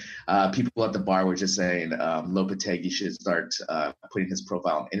in, people at the bar were just saying Lopetegui should start putting his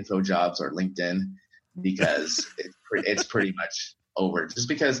profile on InfoJobs or LinkedIn, because it's pretty much over. Just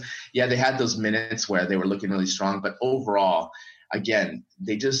because, yeah, they had those minutes where they were looking really strong, but overall, again,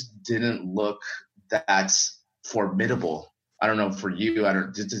 they just didn't look that formidable. I don't know for you.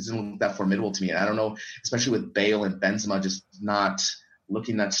 It didn't look that formidable to me. And I don't know, especially with Bale and Benzema just not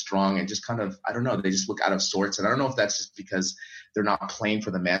looking that strong and just kind of, I don't know, they just look out of sorts. And I don't know if that's just because they're not playing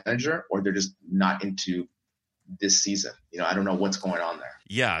for the manager or they're just not into this season. I don't know what's going on there.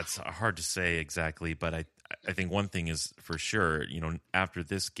 Yeah, it's hard to say exactly, but I think one thing is for sure, after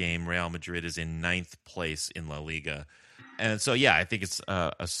this game, Real Madrid is in 9th place in La Liga. And so, yeah, I think it's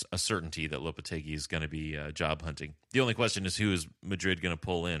a certainty that Lopetegui is going to be job hunting. The only question is, who is Madrid going to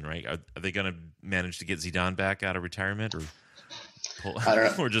pull in, right? Are they going to manage to get Zidane back out of retirement,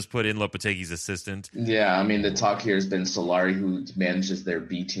 or just put in Lopetegui's assistant? Yeah, I mean, the talk here has been Solari, who manages their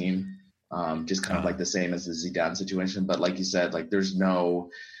B team, just kind of like the same as the Zidane situation. But like you said, like there's no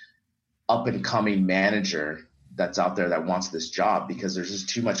up-and-coming manager that's out there that wants this job, because there's just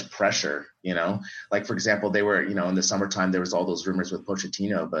too much pressure, Like, for example, they were, in the summertime, there was all those rumors with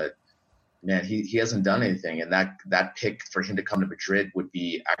Pochettino, but man, he hasn't done anything. And that pick for him to come to Madrid would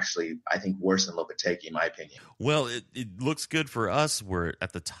be actually, I think, worse than Lopetegui, in my opinion. Well, it looks good for us. We're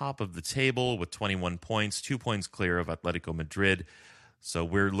at the top of the table with 21 points, 2 points clear of Atletico Madrid. So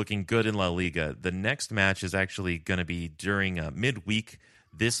we're looking good in La Liga. The next match is actually going to be during midweek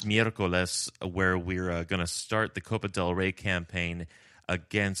this miércoles, where we're going to start the Copa del Rey campaign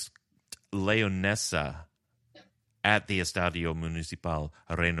against Leonesa at the Estadio Municipal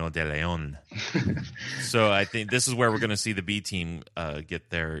Reino de León. So I think this is where we're going to see the B team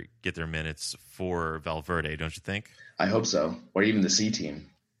get their minutes for Valverde, don't you think? I hope so, or even the C team.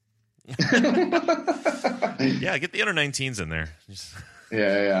 Yeah, get the under-19s in there.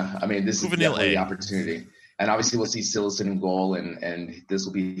 Yeah. I mean, this is definitely the opportunity. And obviously we'll see Silesen in goal, and this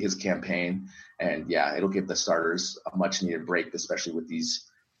will be his campaign. And, yeah, it'll give the starters a much-needed break, especially with these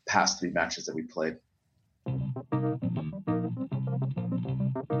past 3 matches that we played.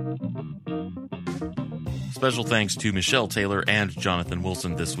 Special thanks to Michelle Taylor and Jonathan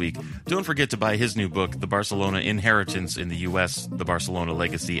Wilson this week. Don't forget to buy his new book, The Barcelona Inheritance in the U.S., The Barcelona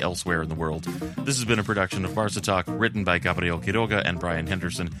Legacy Elsewhere in the World. This has been a production of Barca Talk, written by Gabriel Quiroga and Brian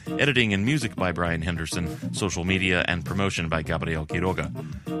Henderson, editing and music by Brian Henderson, social media and promotion by Gabriel Quiroga.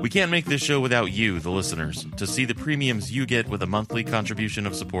 We can't make this show without you, the listeners. To see the premiums you get with a monthly contribution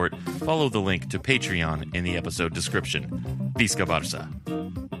of support, follow the link to Patreon in the episode description. Visca Barca.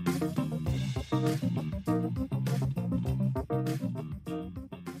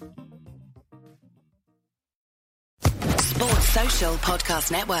 Sports Social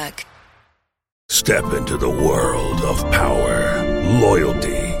Podcast Network. Step into the world of power,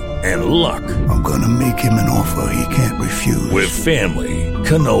 loyalty, and luck. I'm gonna make him an offer he can't refuse. With family,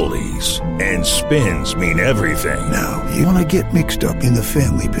 cannolis, and spins mean everything. Now, you wanna get mixed up in the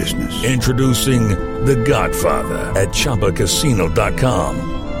family business. Introducing The Godfather at ChumbaCasino.com.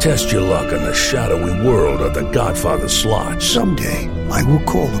 Test your luck in the shadowy world of The Godfather slot. Someday, I will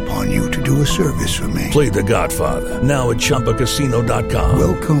call upon you to do a service for me. Play The Godfather, now at ChumbaCasino.com.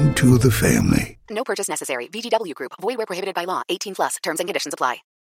 Welcome to the family. No purchase necessary. VGW Group. Void where prohibited by law. 18+. Terms and conditions apply.